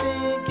what I'm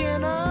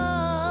thinking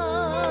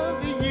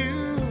of you.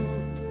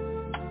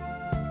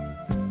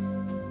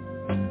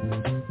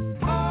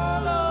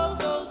 All of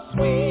those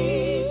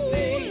sweet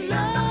things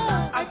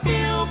I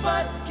feel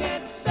but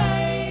can't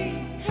say.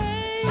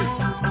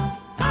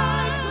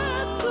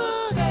 I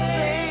could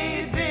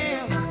say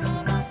them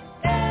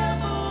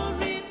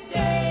every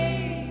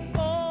day.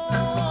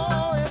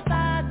 Oh, if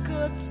I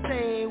could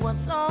say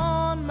what's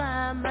on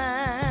my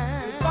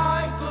mind. If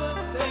I could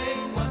say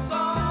what's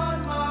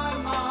on my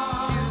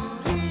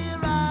mind. Dear,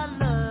 I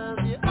love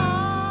you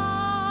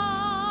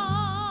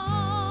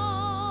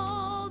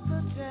all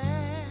the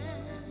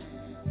time.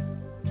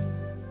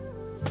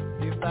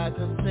 If I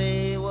could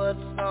say what's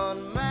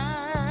on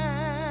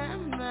my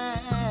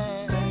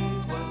mind,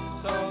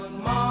 what's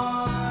on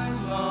my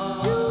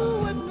mind, you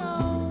would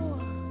know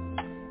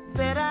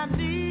that I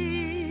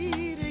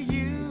need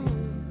you.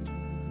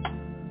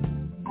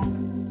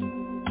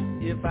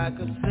 If I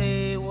could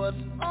say what's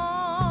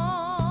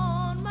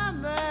on my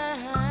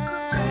mind,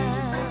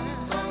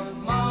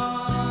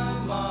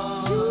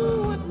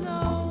 you would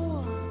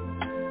know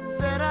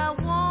that I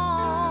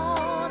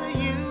want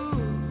you.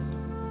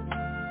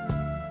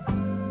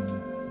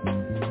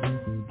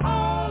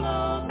 All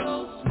of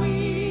those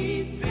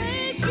sweet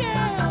things,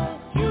 yeah,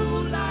 you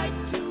like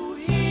to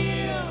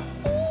hear.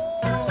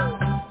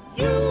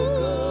 You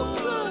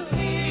could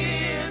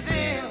hear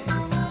them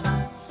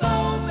so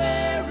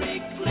very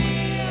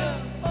clear.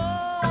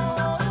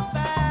 Oh, if I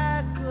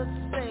could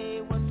say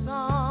what's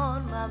on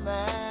my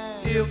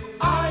mind. If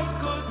I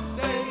could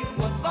say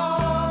what's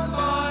on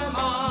my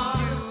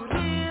mind. You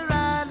dear, I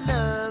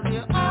love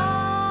you all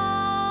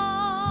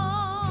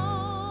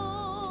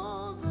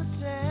the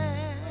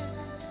time.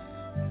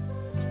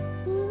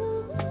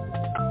 Ooh,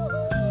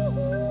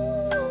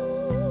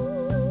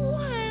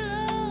 hey,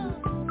 love.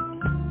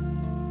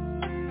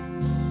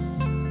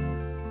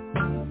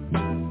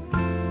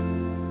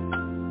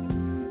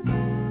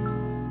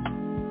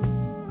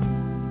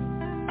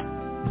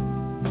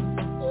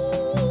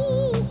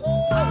 Ooh,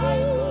 I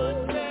could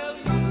say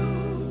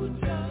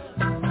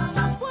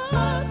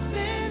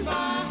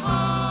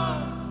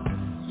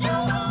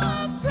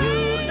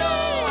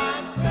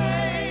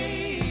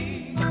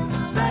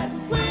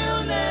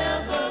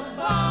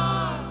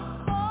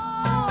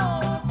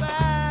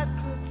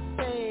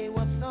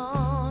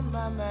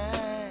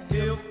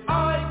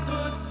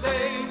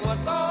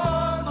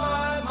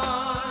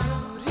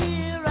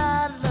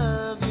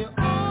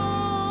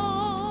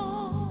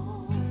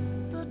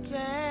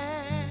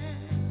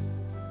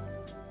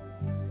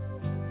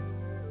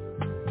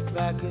If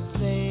I could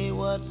say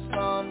what's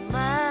on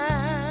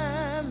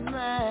my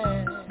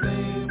mind,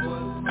 say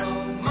what's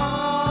on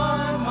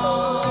my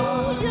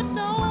mind. You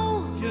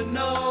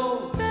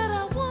know that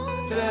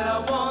I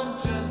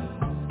want you,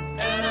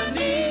 and I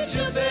need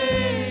you,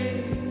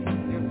 babe.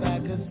 If I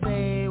could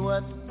say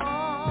what's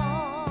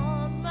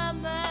on my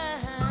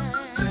mind,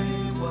 say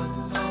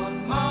what's on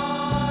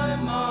my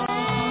mind.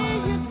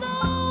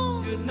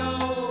 You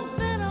know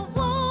that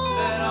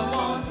I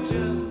want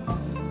you,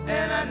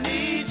 and I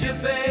need you,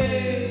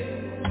 babe.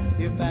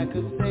 If I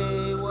could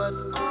say what's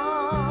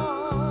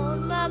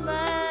on my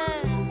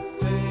mind,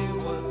 say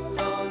what's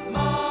on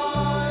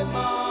my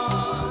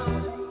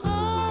mind.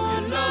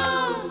 You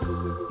know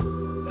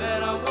that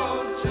I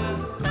want you,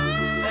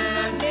 and I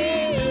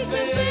need you,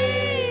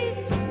 babe.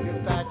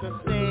 If I could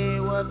say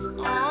what's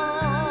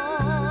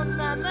on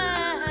my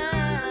mind,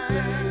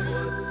 say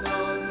what's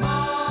on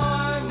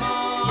my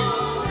mind.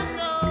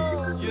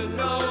 You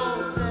know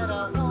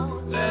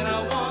that I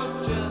want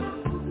you,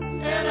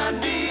 and I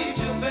need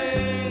you, babe.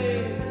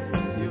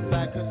 If I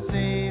could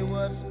say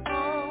what's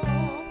on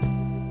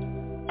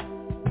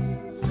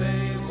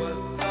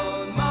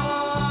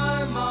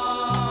my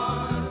mind.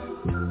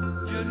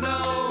 You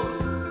know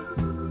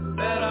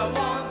that I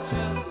want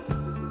you,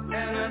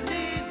 and I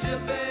need you,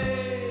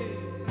 babe.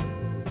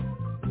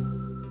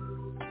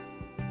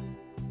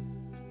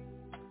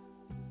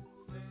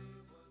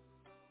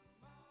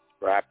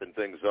 Wrapping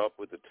things up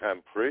with the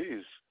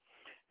Temprees.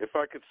 If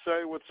I could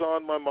say what's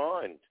on my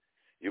mind.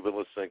 You've been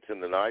listening to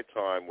The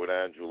Nighttime with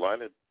Andrew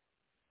Leonard.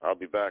 I'll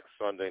be back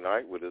Sunday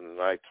night with In the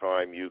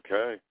Nighttime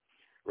UK.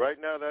 Right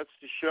now, that's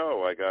the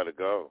show. I got to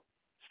go.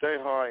 Stay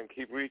high and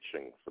keep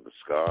reaching for the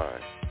sky.